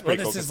good. That's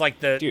pretty cool. This is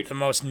like the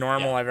most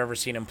normal I've ever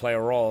seen him play a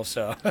role.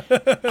 So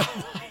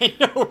I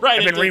know, right?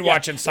 I've been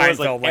rewatching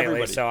Seinfeld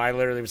lately, so I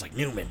literally was like,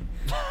 Newman.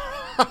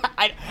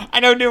 I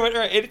know Newman.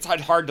 It's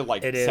hard to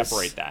like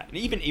separate that. And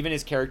even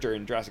his character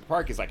in Jurassic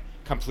Park is like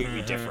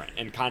completely different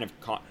and kind of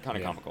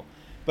comical.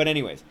 But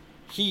anyways,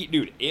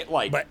 it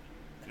like But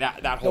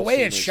that whole the way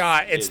scene it's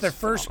shot, it's is the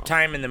first phenomenal.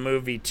 time in the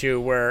movie too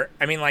where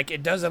I mean, like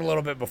it does it a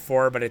little bit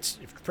before, but it's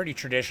pretty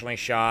traditionally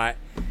shot.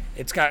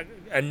 It's got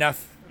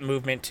enough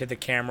movement to the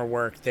camera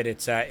work that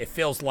it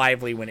feels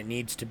lively when it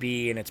needs to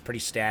be, and it's pretty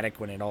static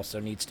when it also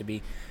needs to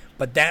be.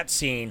 But that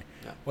scene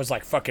was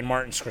like fucking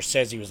Martin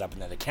Scorsese was up in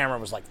there. The camera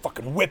was like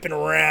fucking whipping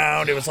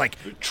around. It was like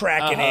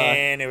tracking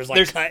in. It was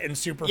like cutting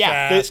super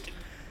fast.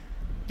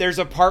 There's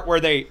a part where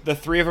the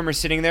three of them are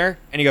sitting there,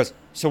 and he goes,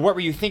 "So what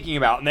were you thinking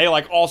about?" And they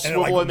like all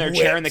swivel in their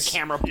chair, and the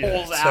camera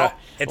pulls out.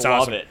 It's I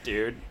awesome. Love it,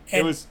 dude.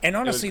 And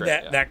honestly, it was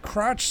great, that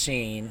crotch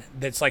scene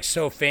that's like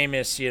so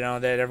famous, you know,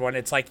 that everyone,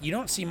 it's like you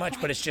don't see much,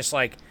 but it's just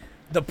like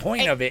the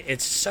point of it.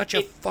 It's such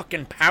a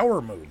fucking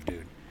power move,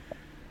 dude.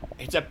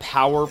 It's a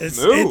power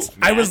move.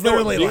 I was man.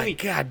 literally No,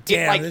 like, God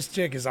damn, this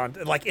chick is on.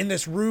 Like in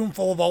this room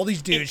full of all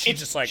these dudes, she's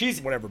just like,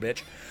 whatever,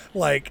 bitch.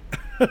 Like,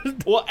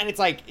 well, and it's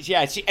like, she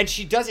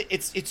does it.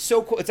 It's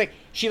so cool. It's like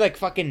she like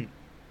fucking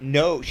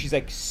knows. She's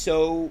like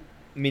so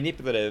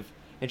manipulative,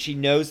 and she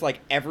knows like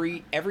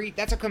every.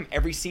 That's how come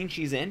every scene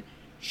she's in,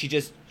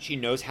 she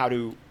knows how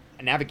to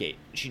navigate.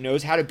 She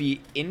knows how to be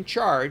in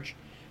charge,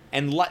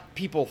 and let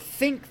people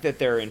think that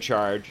they're in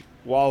charge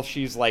while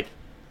she's like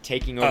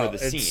taking over the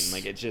scene.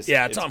 Like it's just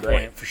it's on great.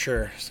 point for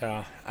sure.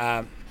 So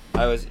I'm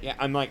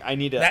like, I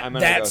need to. I'm gonna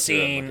that go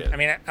scene. through it and look at I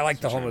mean, I like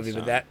the whole Sharon movie,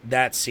 Stone. but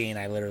that scene,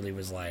 I literally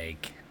was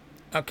like,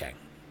 okay,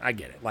 I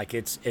get it. Like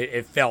it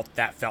felt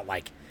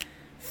like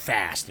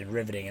fast and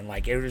riveting, and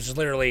like it was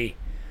literally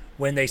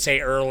when they say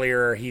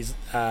earlier he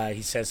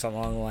says something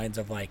along the lines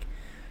of like,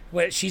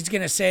 what she's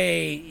gonna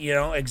say, you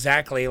know,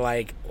 exactly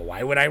like,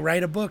 why would I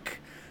write a book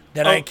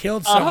that I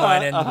killed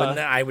someone and when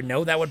I would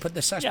know that would put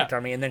the suspect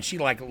on me, and then she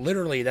like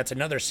literally, that's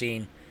another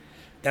scene.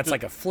 That's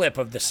like a flip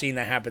of the scene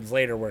that happens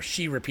later where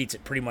she repeats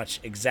it pretty much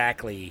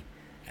exactly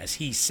as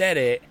he said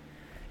it.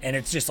 And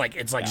it's just like,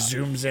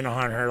 zooms in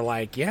on her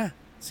like, yeah,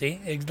 see?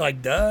 It's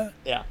like, duh.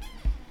 Yeah.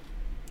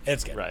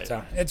 It's good. Right.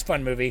 So it's a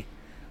fun movie.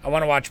 I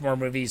want to watch more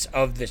movies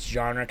of this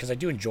genre because I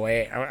do enjoy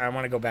it. I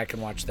want to go back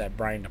and watch that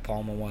Brian De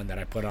Palma one that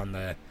I put on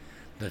the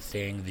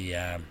thing,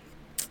 the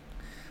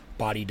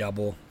Body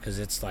Double, because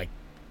it's like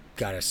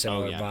got a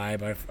similar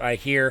vibe, I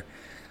hear.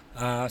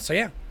 So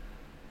yeah.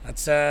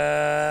 That's cool.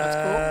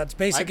 That's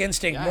Basic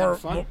Instinct. More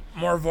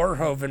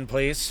Verhoeven,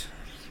 please.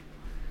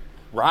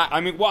 Right.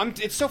 I mean, well,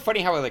 it's so funny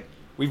how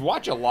we've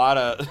watched a lot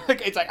of.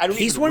 It's like I don't.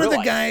 He's even one of the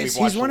realize guys.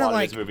 we've watched He's one a of lot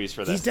like. his movies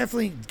for this. He's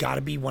definitely got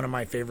to be one of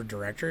my favorite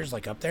directors,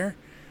 like up there.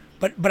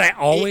 But I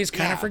always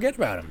kind of forget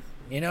about him.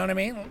 You know what I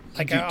mean?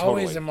 Like Dude, I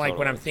always totally, am like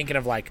when I'm totally. thinking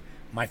of like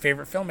my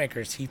favorite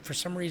filmmakers. He for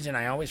some reason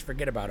I always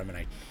forget about him,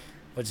 and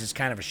which is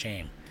kind of a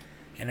shame.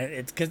 And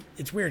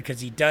it's weird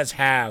because he does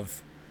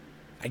have.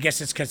 I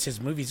guess it's because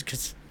his movies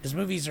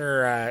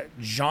are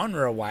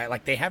genre-wise.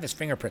 Like, they have his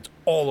fingerprints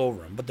all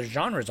over them, but the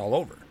genre is all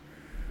over.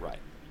 Right.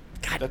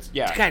 God,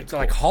 it's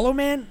like cool. Hollow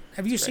Man?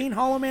 Have you seen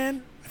Hollow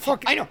Man?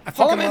 I know.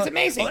 Hollow Man's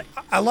amazing.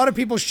 A lot of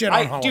people shit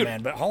on Hollow dude.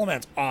 Man, but Hollow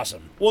Man's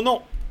awesome. Well,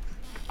 no.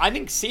 I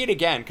think see it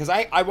again, because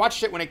I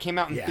watched it when it came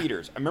out in Yeah.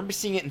 theaters. I remember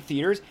seeing it in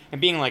theaters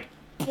and being like,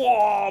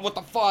 whoa, what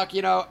the fuck,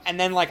 you know? And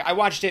then, like, I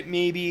watched it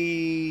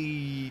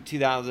maybe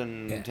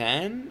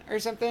 2010 or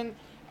something.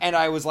 And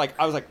I was like,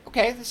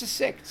 okay, this is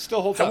sick. It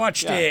still holds up. I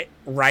watched it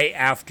right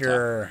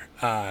after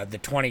the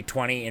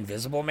 2020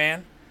 Invisible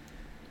Man.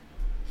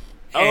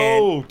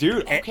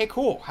 Dude. Okay,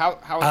 cool. How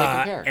would they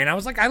compare? And I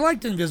was like, I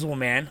liked Invisible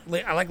Man.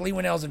 I like Lee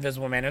Winnell's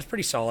Invisible Man. It was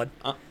pretty solid.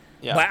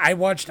 Yeah. But I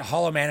watched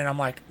Hollow Man, and I'm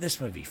like,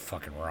 this movie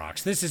fucking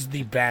rocks. This is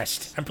the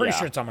best. I'm pretty Yeah.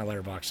 sure it's on my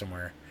letterbox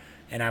somewhere.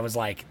 And I was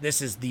like,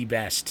 this is the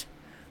best.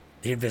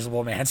 The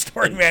Invisible Man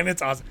story, man.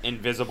 It's awesome.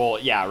 Invisible,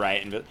 yeah,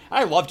 right.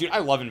 I love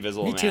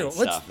Invisible Me Man. too.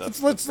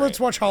 Stuff. Let's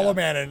watch Hollow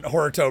Man and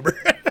Horrortober.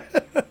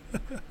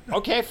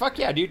 Okay, fuck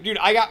yeah, dude.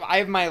 I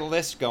have my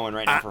list going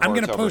right now for I'm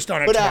gonna Horrortober. post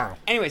on it But, tomorrow.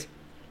 Anyways,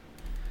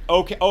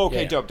 okay,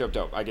 Yeah.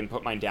 dope. I can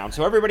put mine down.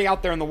 So everybody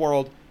out there in the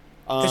world,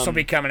 This will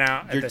be coming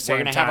out at the same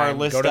we're gonna time. have our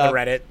list Go to the up.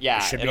 Reddit. Yeah,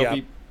 it should be it'll up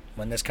be-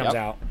 when this comes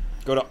out.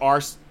 Go to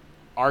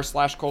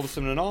r/coldest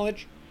of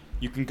knowledge.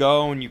 You can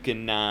go and you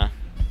can.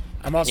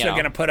 I'm also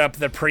going to put up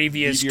the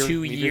previous leave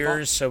 2 your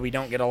years so we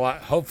don't get a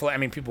lot. Hopefully, I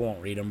mean, people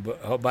won't read them,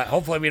 but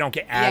hopefully we don't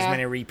get as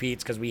many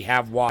repeats because we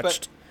have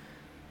watched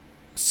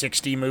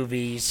 60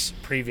 movies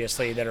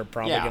previously that are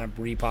probably going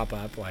to re-pop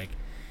up, like,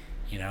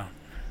 you know.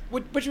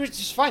 Which is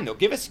just fine though.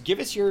 Give us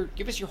your whole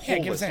give us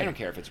list. I any. don't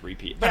care if it's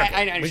repeat, but I We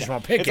just understand.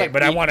 won't pick It's it, like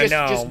but I want to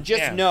know.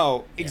 Just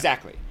know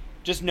exactly.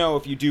 Just know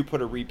if you do put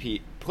a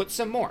repeat, put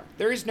some more.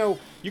 There is no.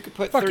 You could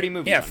put Fuck 30 it.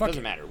 movies. Yeah, on. fuck Doesn't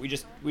it. matter. We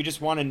just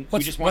want to.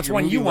 What's your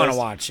one movie you wanna list,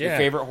 watch? Your Yeah.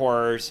 favorite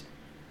horrors.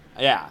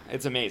 Yeah,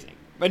 it's amazing.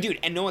 But dude,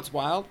 and know what's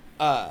wild?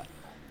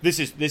 This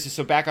is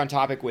so back on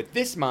topic with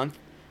this month.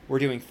 We're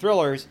doing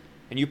thrillers,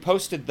 and you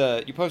posted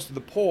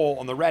the poll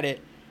on the Reddit,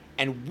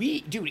 and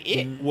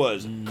it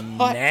was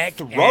Neck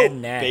cutthroat,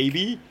 and neck.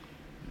 baby.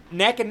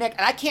 Neck and neck.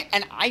 And I can't.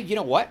 And you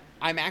know what?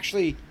 I'm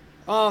actually.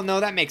 Oh no,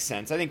 that makes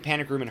sense. I think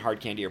Panic Room and Hard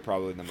Candy are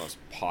probably the most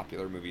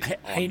popular movies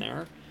on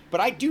there. But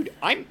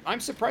I'm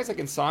surprised like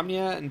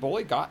Insomnia and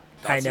Bully got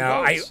I some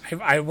know.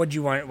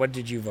 votes. What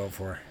did you vote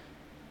for?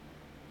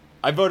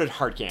 I voted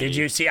Hard Candy. Did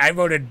you see? I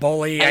voted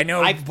Bully. I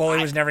know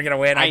Bully was never gonna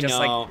win. I just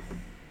know.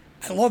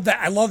 I love that.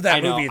 I love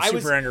that movie. It's I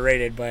super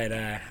underrated, but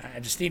I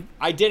just need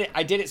I did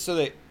it so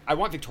that I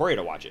want Victoria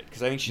to watch it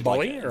because I think she'd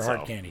Bully like it. or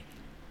Hard Candy.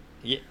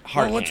 Yeah,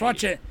 Hard Well, let's Candy.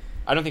 watch it.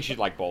 I don't think she'd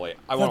like Bully.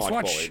 I want Let's to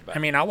watch watch. Bully. But... I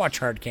mean, I'll watch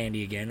Hard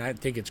Candy again. I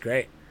think it's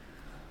great.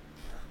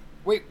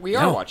 Wait, we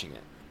are watching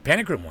it.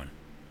 Panic Room won.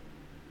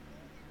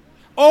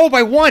 Oh,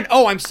 by one.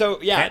 Oh, I'm so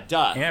duh. Yeah,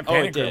 oh, it Panic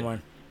Room did.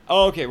 won.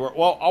 Oh, okay.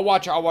 Well, I'll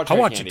watch. I'll watch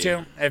it Candy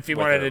too. If you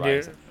with wanted to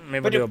everybody. do,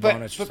 maybe we'll do a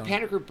bonus. But or something.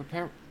 Panic Room.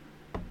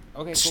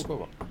 Okay,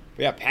 cool. But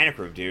yeah, Panic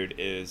Room, dude,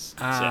 is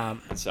sick.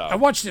 And so I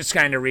watched this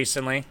kind of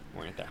recently.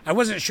 we're in there. I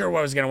wasn't sure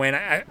what was going to win.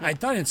 I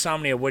thought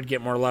Insomnia would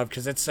get more love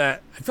because it's I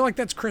feel like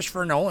that's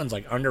Christopher Nolan's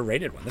like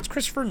underrated one. That's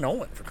Christopher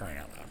Nolan, for crying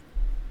out loud.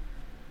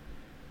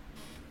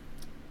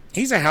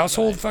 He's a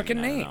household fucking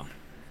I don't name. know.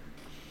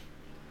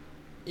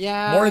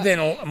 Yeah. More than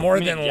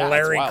yeah, it's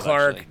Larry wild,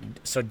 Clark. actually.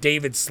 So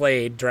David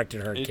Slade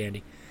directed Hard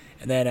Candy,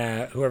 and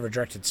then whoever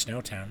directed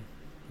Snowtown,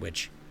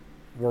 which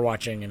we're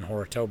watching in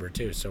Horrortober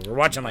too. So we're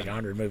watching like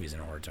 100 movies in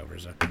Horrortober.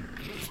 So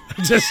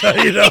just so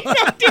you know,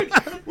 Dude,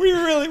 we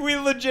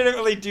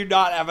legitimately do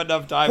not have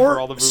enough time for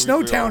all the movies.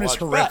 Snowtown is watch,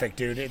 horrific,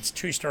 dude. It's a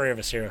true story of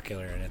a serial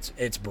killer, and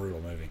it's a brutal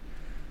movie.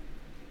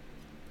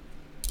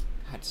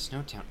 God,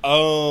 Snowtown.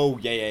 Oh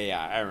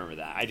yeah. I remember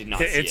that. I did not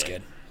see it. It's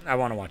good. I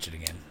want to watch it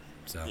again.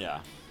 So Yeah.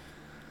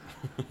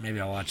 maybe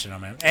I'll watch it on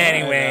my.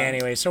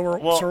 Anyway. So we're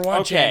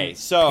watching. Okay,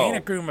 so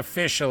Panic Room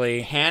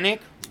officially.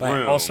 Panic But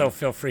Room. also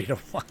feel free to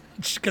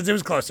watch because it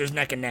was close. It was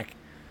neck and neck.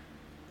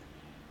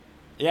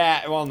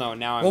 Yeah. Well, no.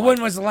 Now I'm. Well, like,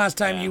 when was the last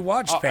time yeah. you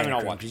watched Oh, I mean, Panic I'll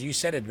Room? watch. Because you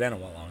said it'd been a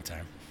long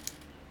time.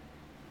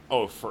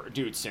 Oh,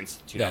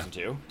 since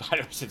 2002. I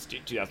don't since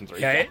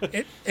 2003. Yeah,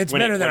 it's When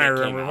better than I when it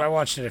came remember. out. I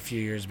watched it a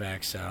few years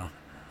back, so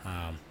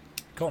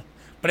cool.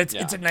 But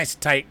it's a nice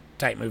tight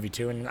movie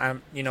too, and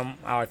I'm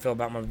how I feel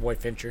about my boy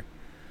Fincher.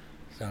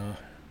 So.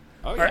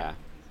 Oh right. yeah.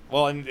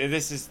 Well, and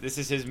this is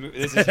his Panic Room.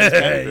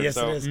 Yes,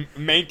 so it is.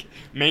 Mank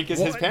is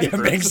his Panic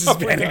Room. Mank's his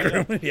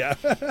Panic Room. Yeah.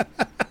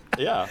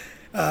 Yeah.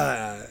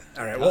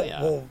 All right,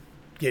 we'll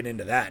get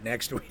into that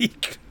next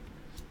week.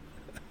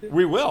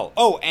 We will.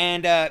 Oh,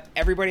 and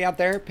everybody out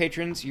there,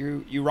 patrons,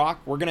 you rock.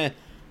 We're gonna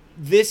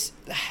this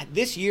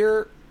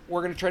year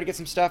we're gonna try to get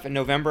some stuff. In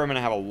November, I'm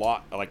gonna have a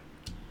lot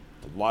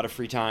of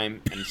free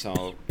time, and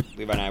so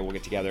Levi and I will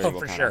get together. Oh, and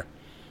we'll for kinda,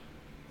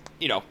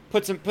 sure.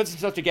 Put some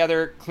stuff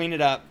together, clean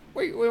it up.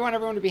 We want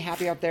everyone to be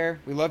happy out there.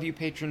 We love you,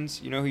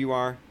 patrons. You know who you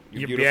are.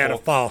 You're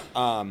beautiful.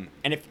 And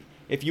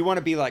if you want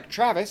to be like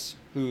Travis,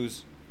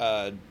 who's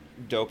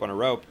dope on a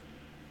rope,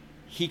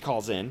 he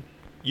calls in.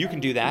 You can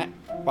do that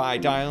by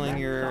dialing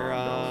your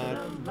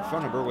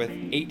phone number with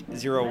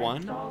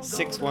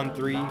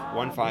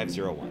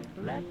 801-613-1501.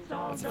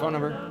 That's the phone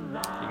number. You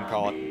can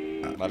call it.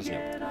 Let us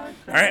know.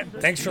 All right.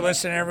 Thanks for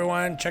listening,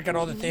 everyone. Check out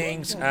all the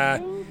things.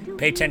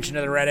 Pay attention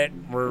to the Reddit.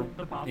 We're,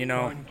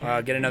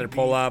 get another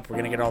poll up. We're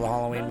going to get all the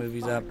Halloween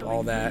movies up,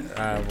 all that.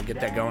 We'll get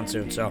that going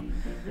soon. So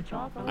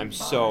I'm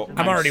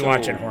already so,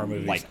 watching horror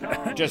movies. Like,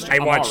 I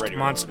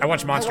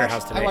watched Monster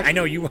House today. I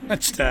know you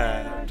watched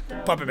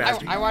Puppet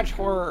Master. I watch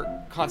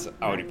horror concept.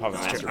 Oh, dude, Puppet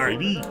Master, All right.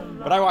 baby.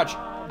 But I watch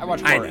horror.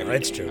 I know, every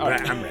it's day. true. All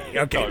But right. I'm ready.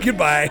 Okay, Oh,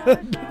 goodbye.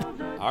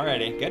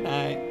 Alrighty, good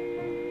night.